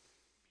love.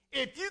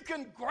 If you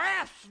can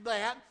grasp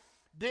that,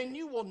 then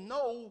you will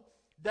know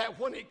that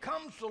when it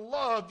comes to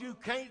love, you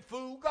can't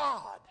fool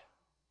God.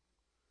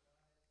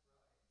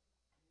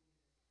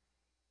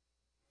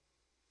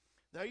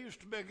 There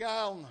used to be a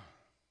guy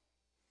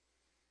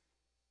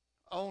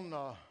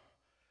on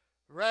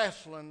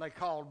wrestling they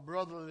called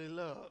Brotherly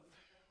Love.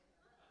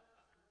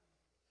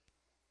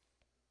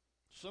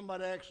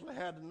 Somebody actually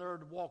had the nerve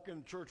to walk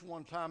into church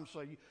one time and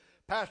say,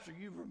 Pastor,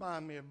 you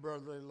remind me of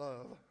brotherly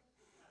love.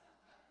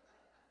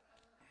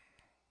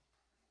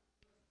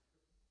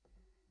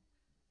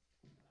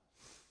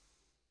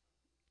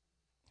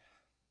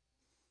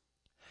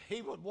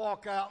 He would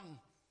walk out and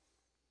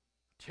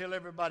tell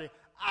everybody,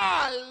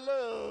 I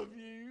love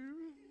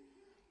you.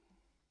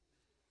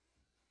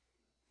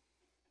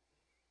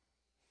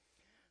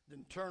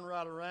 Then turn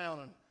right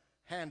around and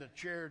hand a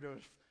chair to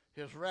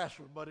his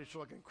wrestler buddy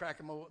so I can crack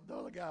him over, the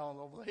other guy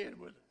over the head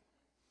with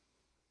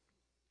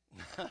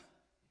it.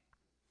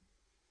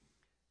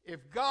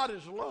 If God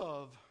is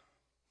love,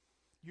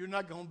 you're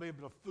not going to be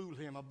able to fool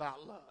him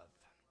about love.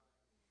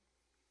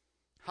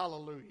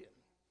 Hallelujah.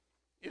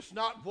 It's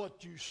not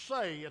what you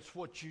say, it's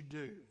what you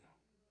do.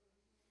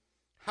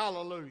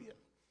 Hallelujah.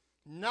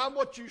 Not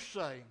what you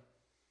say.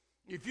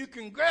 If you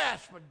can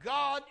grasp that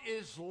God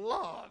is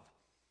love,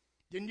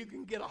 then you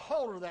can get a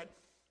hold of that.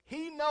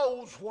 He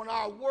knows when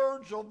our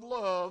words of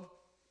love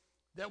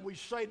that we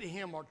say to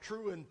him are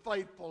true and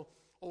faithful,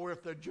 or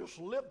if they're just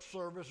lip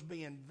service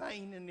being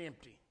vain and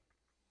empty.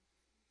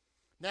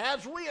 Now,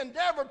 as we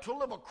endeavor to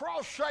live a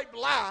cross-shaped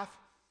life,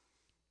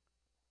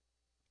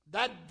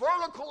 that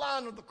vertical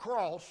line of the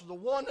cross, the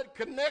one that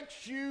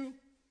connects you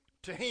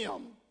to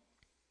him,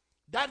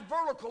 that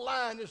vertical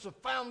line is the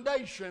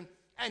foundation,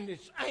 and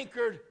it's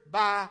anchored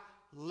by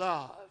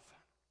love.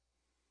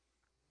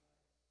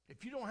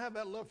 If you don't have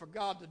that love for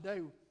God today,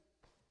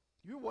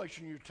 you're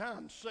wasting your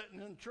time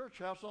sitting in the church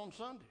house on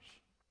Sundays.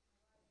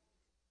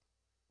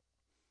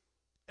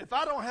 If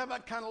I don't have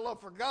that kind of love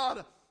for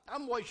God,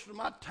 I'm wasting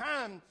my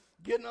time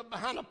getting up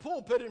behind a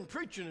pulpit and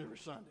preaching every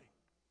Sunday.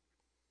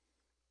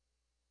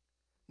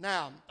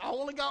 Now, I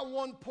only got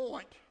one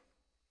point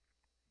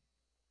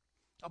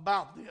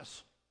about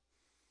this,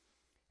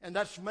 and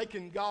that's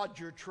making God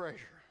your treasure.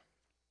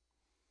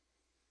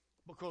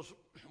 Because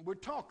we're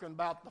talking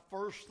about the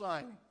first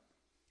thing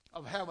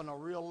of having a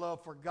real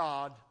love for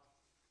God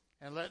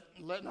and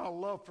letting our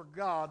love for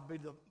God be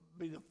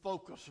the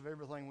focus of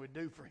everything we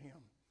do for him.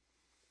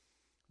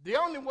 The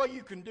only way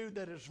you can do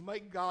that is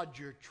make God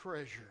your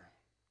treasure.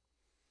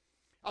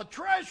 A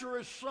treasure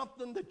is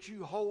something that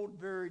you hold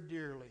very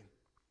dearly.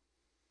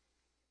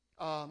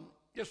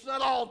 It's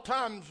not all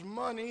times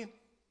money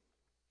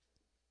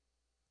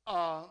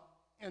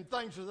and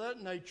things of that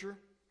nature,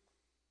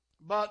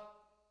 but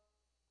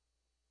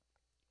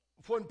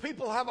when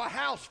people have a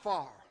house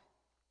fire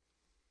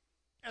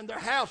and their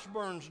house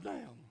burns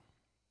down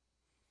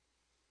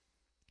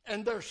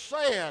and they're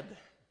sad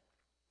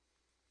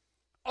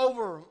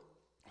over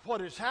what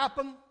has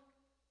happened,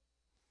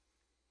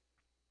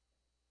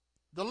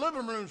 the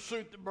living room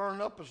suit that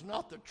burned up is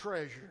not the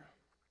treasure.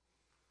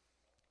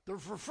 The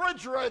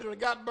refrigerator that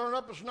got burned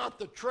up is not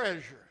the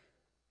treasure.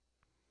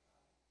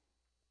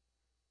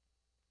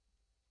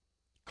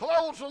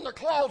 Clothes in the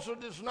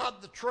closet is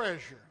not the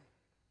treasure.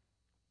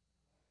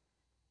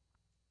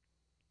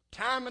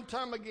 Time and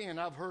time again,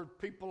 I've heard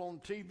people on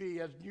TV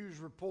as news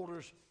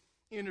reporters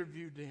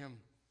interviewed them,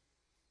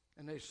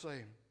 and they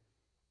say,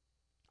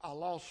 I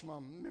lost my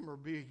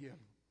memorabilia,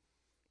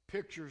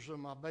 pictures of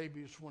my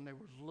babies when they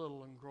was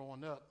little and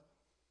growing up.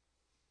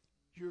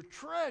 Your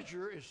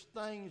treasure is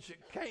things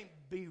that can't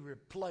be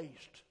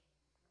replaced.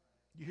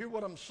 You hear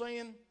what I'm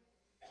saying?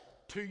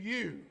 To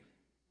you,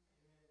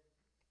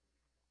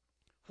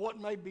 what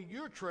may be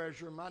your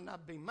treasure might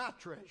not be my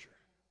treasure,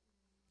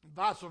 and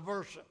vice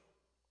versa.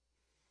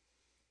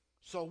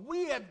 So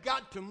we have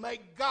got to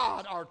make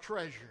God our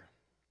treasure.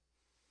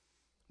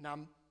 Now,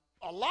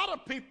 a lot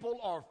of people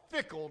are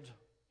fickle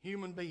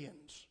human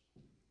beings.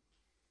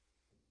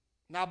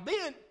 Now,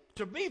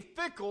 to be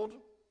fickle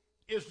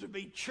is to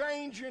be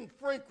changing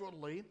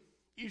frequently,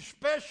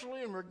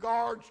 especially in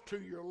regards to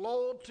your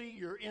loyalty,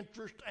 your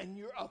interest, and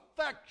your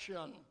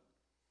affection.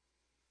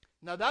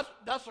 Now,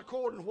 that's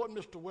according to what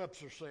Mr.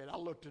 Webster said. I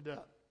looked it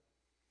up.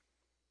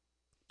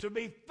 To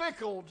be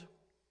fickle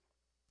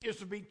is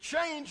to be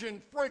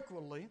changing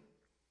frequently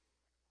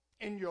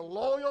in your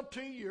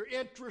loyalty, your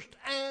interest,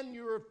 and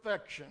your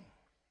affection.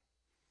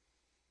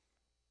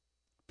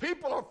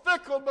 People are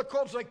fickle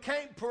because they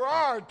can't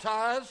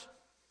prioritize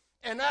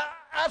and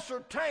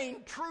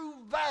ascertain true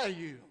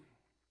value.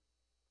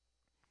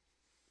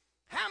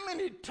 How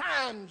many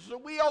times do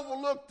we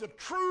overlook the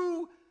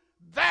true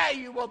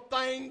value of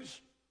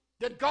things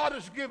that God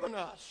has given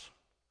us?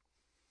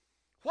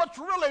 What's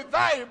really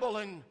valuable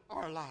in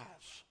our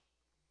lives?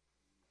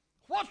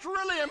 What's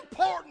really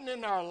important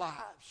in our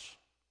lives?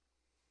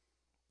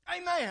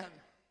 Amen.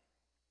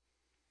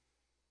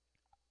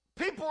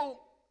 People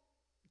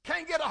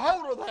can't get a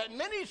hold of that.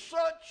 Many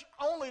such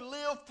only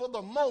live for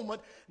the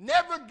moment,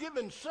 never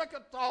giving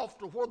second thought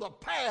to where the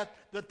path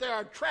that they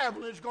are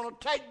traveling is going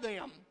to take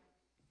them.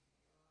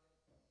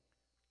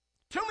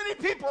 Too many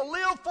people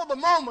live for the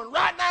moment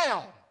right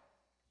now.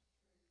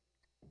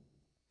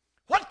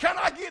 What can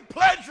I get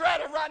pleasure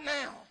out of right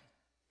now?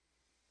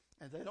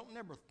 And they don't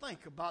never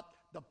think about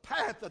the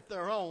path that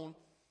they're on,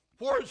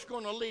 where it's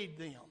going to lead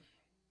them.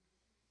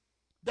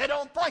 They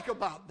don't think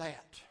about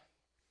that.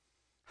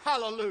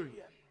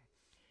 Hallelujah.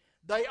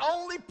 They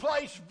only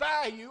place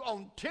value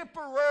on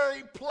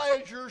temporary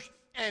pleasures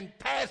and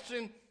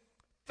passing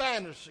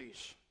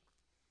fantasies.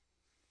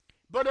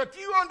 But if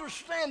you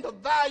understand the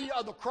value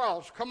of the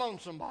cross, come on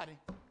somebody.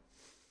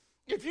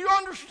 If you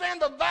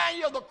understand the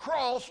value of the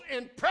cross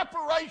in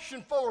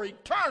preparation for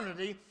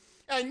eternity,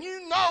 and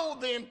you know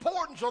the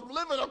importance of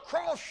living a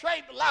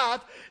cross-shaped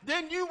life,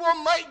 then you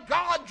will make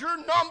God your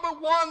number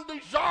one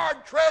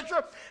desired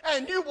treasure,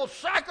 and you will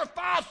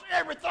sacrifice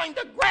everything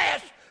to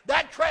grasp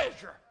that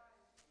treasure.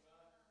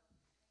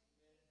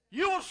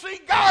 You will see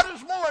God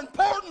as more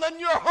important than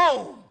your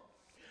home.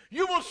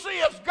 You will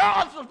see as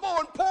God as more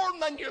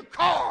important than your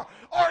car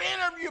or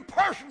any of your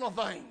personal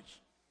things.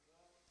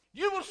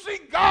 You will see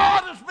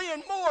God as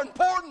being more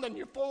important than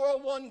your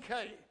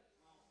 401k.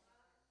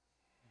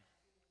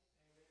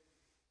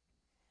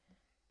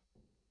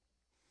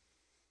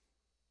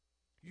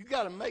 You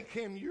got to make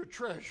him your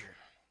treasure.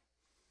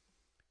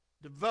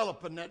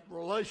 Developing that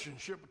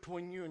relationship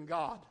between you and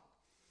God.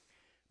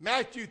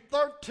 Matthew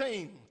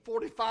 13,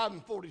 45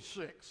 and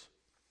 46.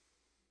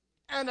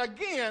 And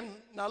again,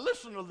 now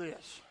listen to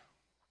this.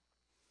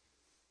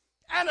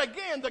 And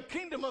again, the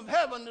kingdom of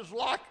heaven is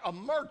like a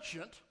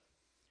merchant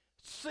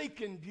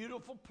seeking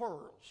beautiful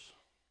pearls,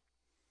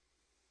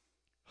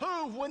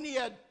 who, when he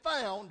had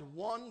found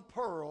one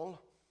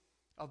pearl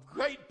of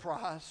great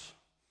price,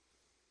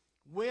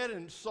 went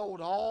and sold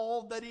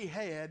all that he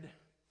had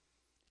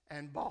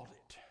and bought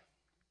it.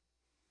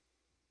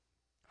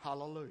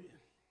 Hallelujah.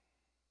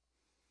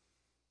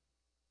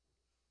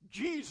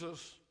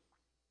 Jesus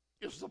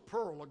is the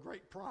pearl of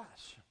great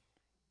price.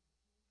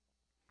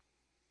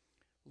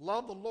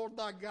 Love the Lord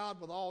thy God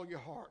with all your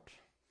heart.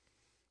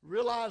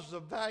 Realize the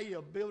value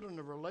of building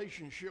a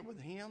relationship with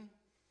him.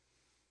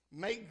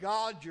 Make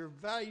God your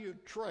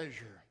valued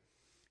treasure.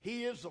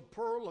 He is a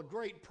pearl of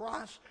great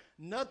price.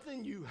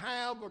 Nothing you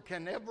have or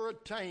can ever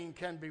attain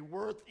can be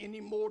worth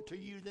any more to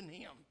you than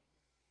him.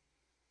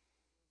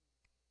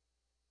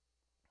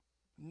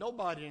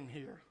 Nobody in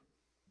here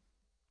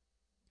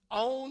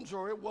owns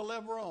or it will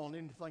ever own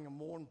anything of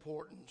more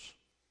importance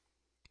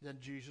than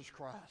Jesus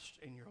Christ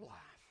in your life.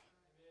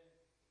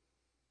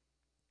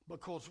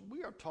 Because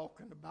we are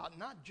talking about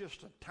not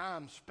just a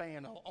time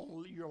span of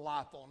only your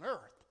life on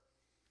earth,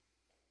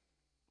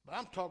 but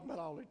I'm talking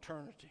about all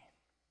eternity.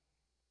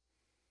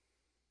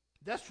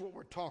 That's what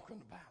we're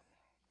talking about.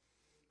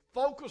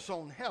 Focus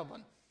on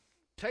heaven.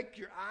 Take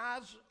your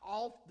eyes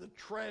off the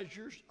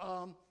treasures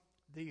of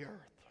the earth.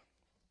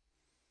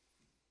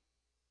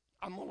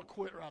 I'm going to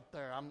quit right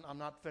there. I'm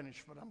not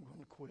finished, but I'm going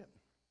to quit.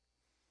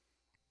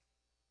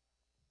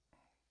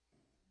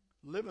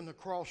 Living the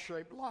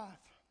cross-shaped life.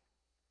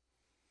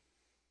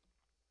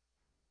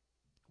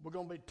 We're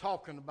going to be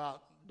talking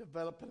about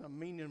developing a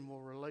meaningful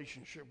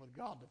relationship with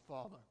God the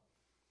Father.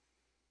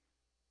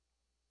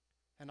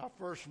 And our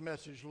first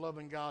message,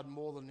 loving God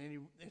more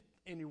than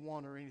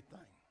anyone or anything.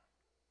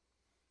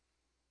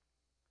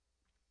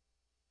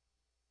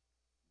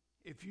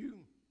 If you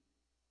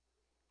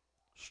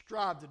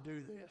strive to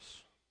do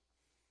this,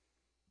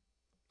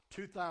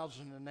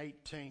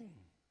 2018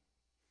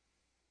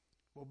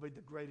 will be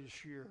the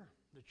greatest year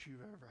that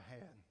you've ever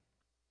had.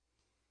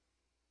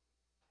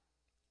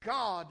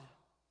 God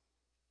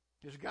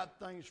has got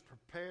things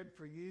prepared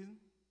for you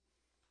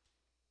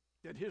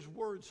that his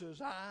word says,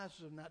 eyes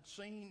have not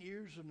seen,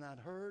 ears have not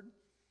heard,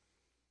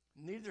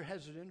 neither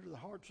has it entered the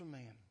hearts of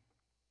man.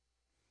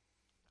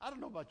 I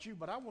don't know about you,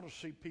 but I want to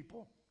see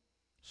people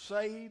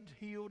saved,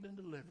 healed, and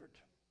delivered.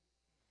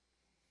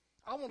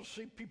 I want to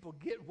see people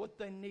get what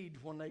they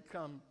need when they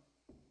come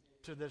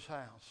to this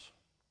house.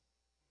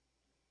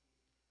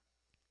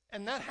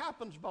 And that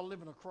happens by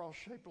living a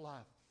cross-shaped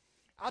life.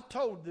 I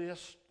told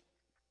this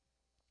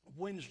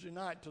Wednesday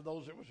night to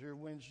those that was here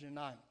Wednesday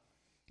night.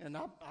 And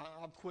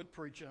I've quit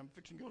preaching. I'm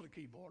fixing to go to the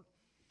keyboard.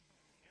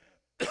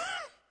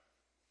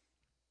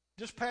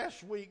 This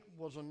past week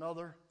was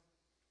another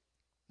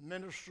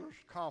ministers'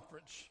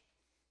 conference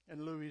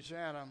in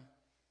Louisiana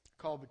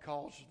called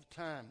Because of the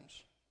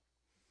Times.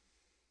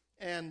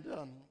 And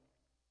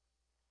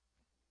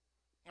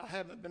I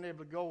haven't been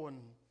able to go in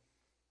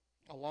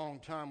a long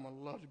time. I'd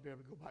love to be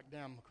able to go back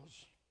down because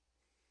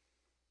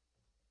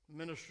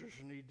ministers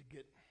need to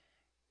get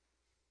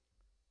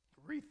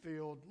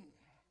refilled and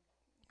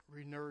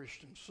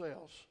renourished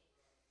themselves.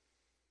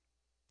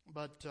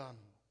 But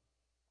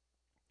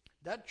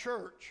that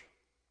church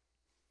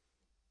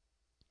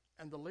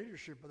and the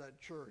leadership of that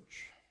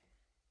church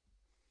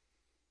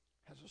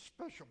has a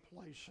special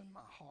place in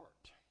my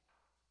heart.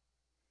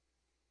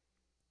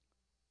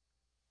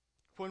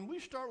 When we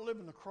start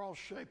living a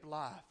cross-shaped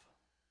life,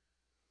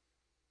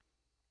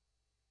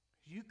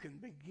 you can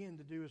begin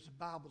to do as the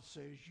Bible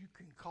says, you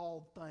can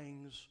call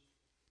things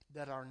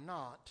that are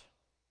not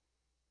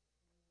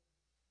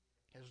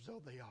as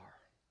though they are.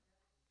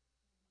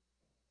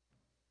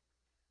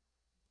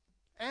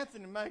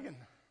 Anthony Megan,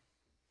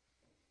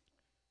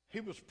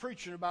 he was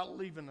preaching about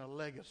leaving a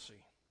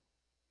legacy.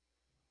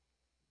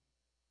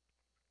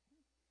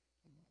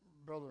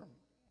 Brother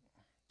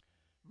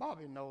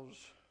Bobby knows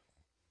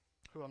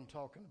who I'm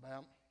talking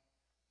about.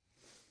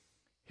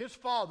 His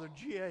father,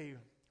 G.A.,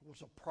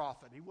 was a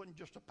prophet. He wasn't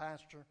just a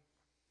pastor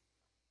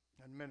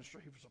and minister.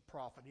 He was a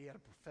prophet. He had a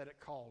prophetic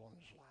call on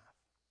his life.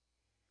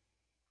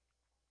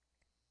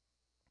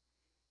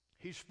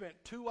 He spent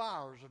 2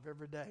 hours of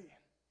every day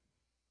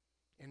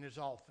in his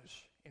office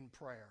in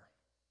prayer.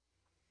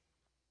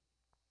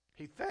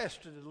 He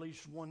fasted at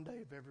least one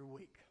day of every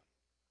week.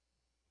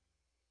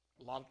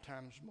 A lot of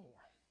times more.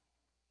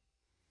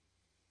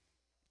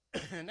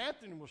 And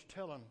Anthony was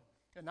telling,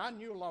 and I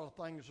knew a lot of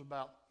things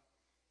about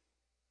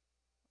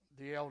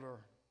the elder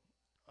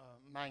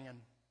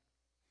Mangan,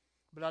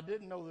 but I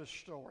didn't know this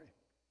story.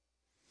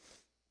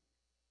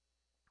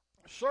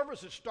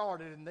 Service had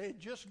started, and they had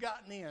just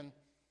gotten in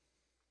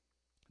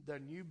their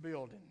new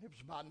building. It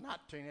was about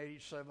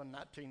 1987,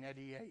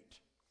 1988.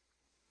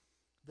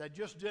 They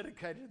just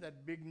dedicated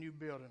that big new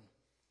building,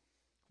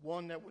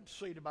 one that would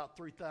seat about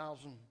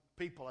 3,000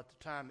 people at the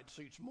time. It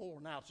seats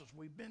more now since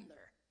we've been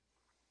there.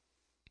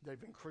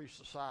 They've increased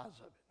the size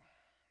of it.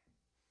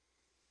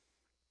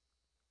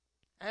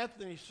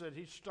 Anthony said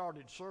he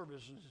started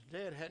service and his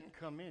dad hadn't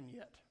come in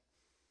yet.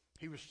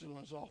 He was still in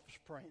his office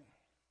praying.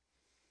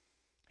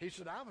 He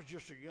said, I was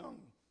just a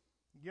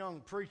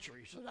young preacher.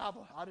 He said,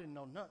 I didn't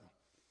know nothing.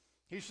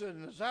 He said,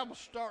 and as I was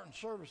starting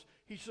service,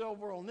 he said,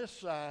 over on this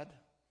side,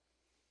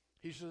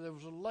 he said, there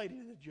was a lady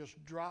that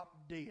just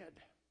dropped dead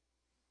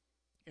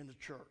in the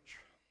church.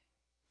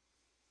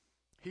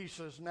 He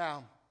says,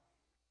 now,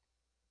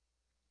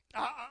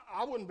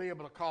 I wouldn't be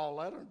able to call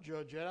that or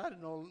judge that. I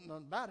didn't know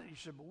nothing about it. He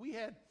said, but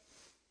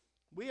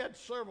we had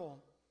several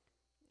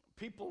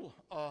people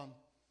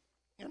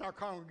in our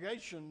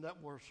congregation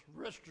that were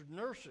registered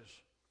nurses,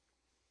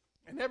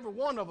 and every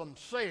one of them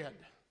said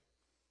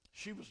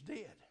she was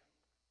dead.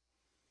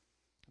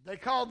 They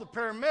called the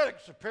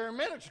paramedics. The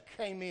paramedics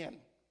came in.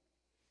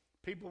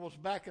 People was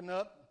backing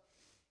up,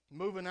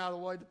 moving out of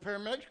the way. The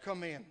paramedics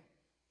come in.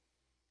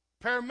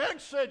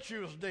 Paramedics said she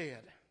was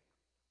dead.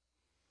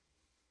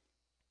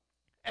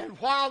 And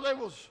while they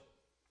was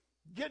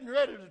getting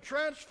ready to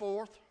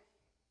transport,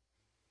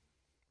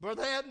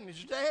 Brother Ed and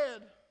his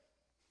dad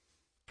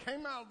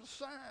came out of the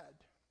side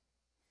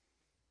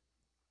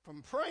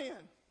from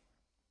praying.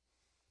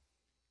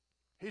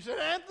 He said,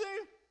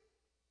 Anthony,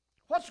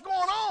 what's going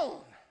on?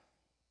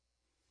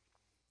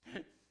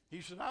 He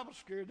said, I was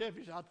scared to death.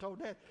 He said, I told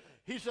Dad.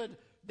 He said,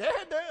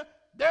 Dad,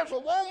 there's a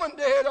woman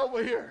dead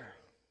over here.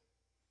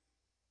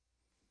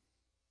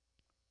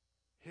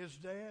 His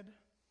dad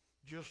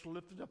just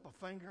lifted up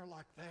a finger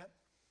like that.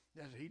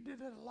 He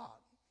did it a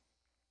lot.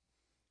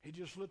 He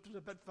just lifted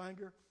up that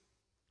finger,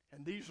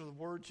 and these are the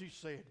words he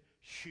said.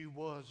 She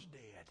was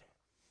dead.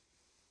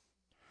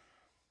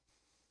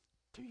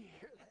 Do you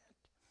hear that?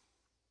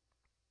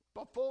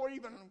 Before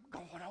even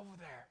going over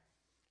there,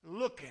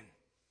 looking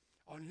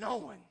or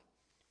knowing,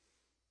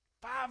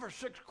 5 or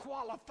 6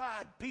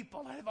 qualified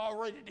people have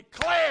already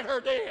declared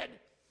her dead,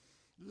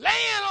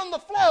 laying on the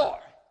floor.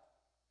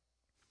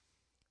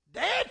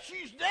 Dad,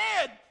 she's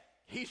dead.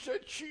 He said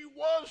she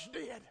was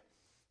dead.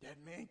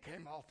 That man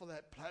came off of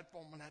that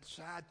platform on that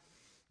side,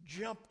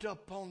 jumped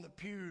up on the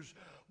pews,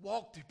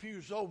 walked the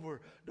pews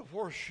over to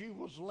where she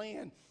was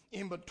laying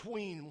in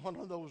between one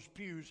of those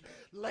pews,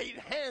 laid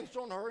hands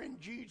on her in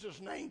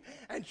Jesus' name,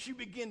 and she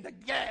began to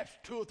gasp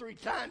 2 or 3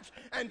 times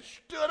and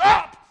stood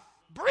up,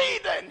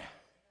 breathing.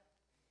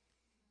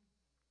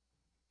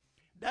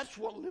 That's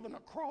what living a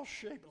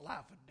cross-shaped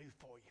life would do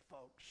for you,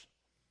 folks.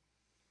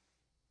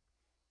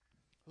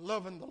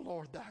 Loving the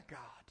Lord thy God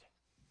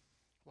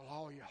with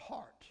all your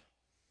heart,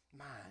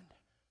 mind,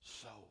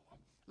 soul.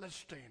 Let's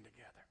stand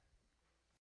together.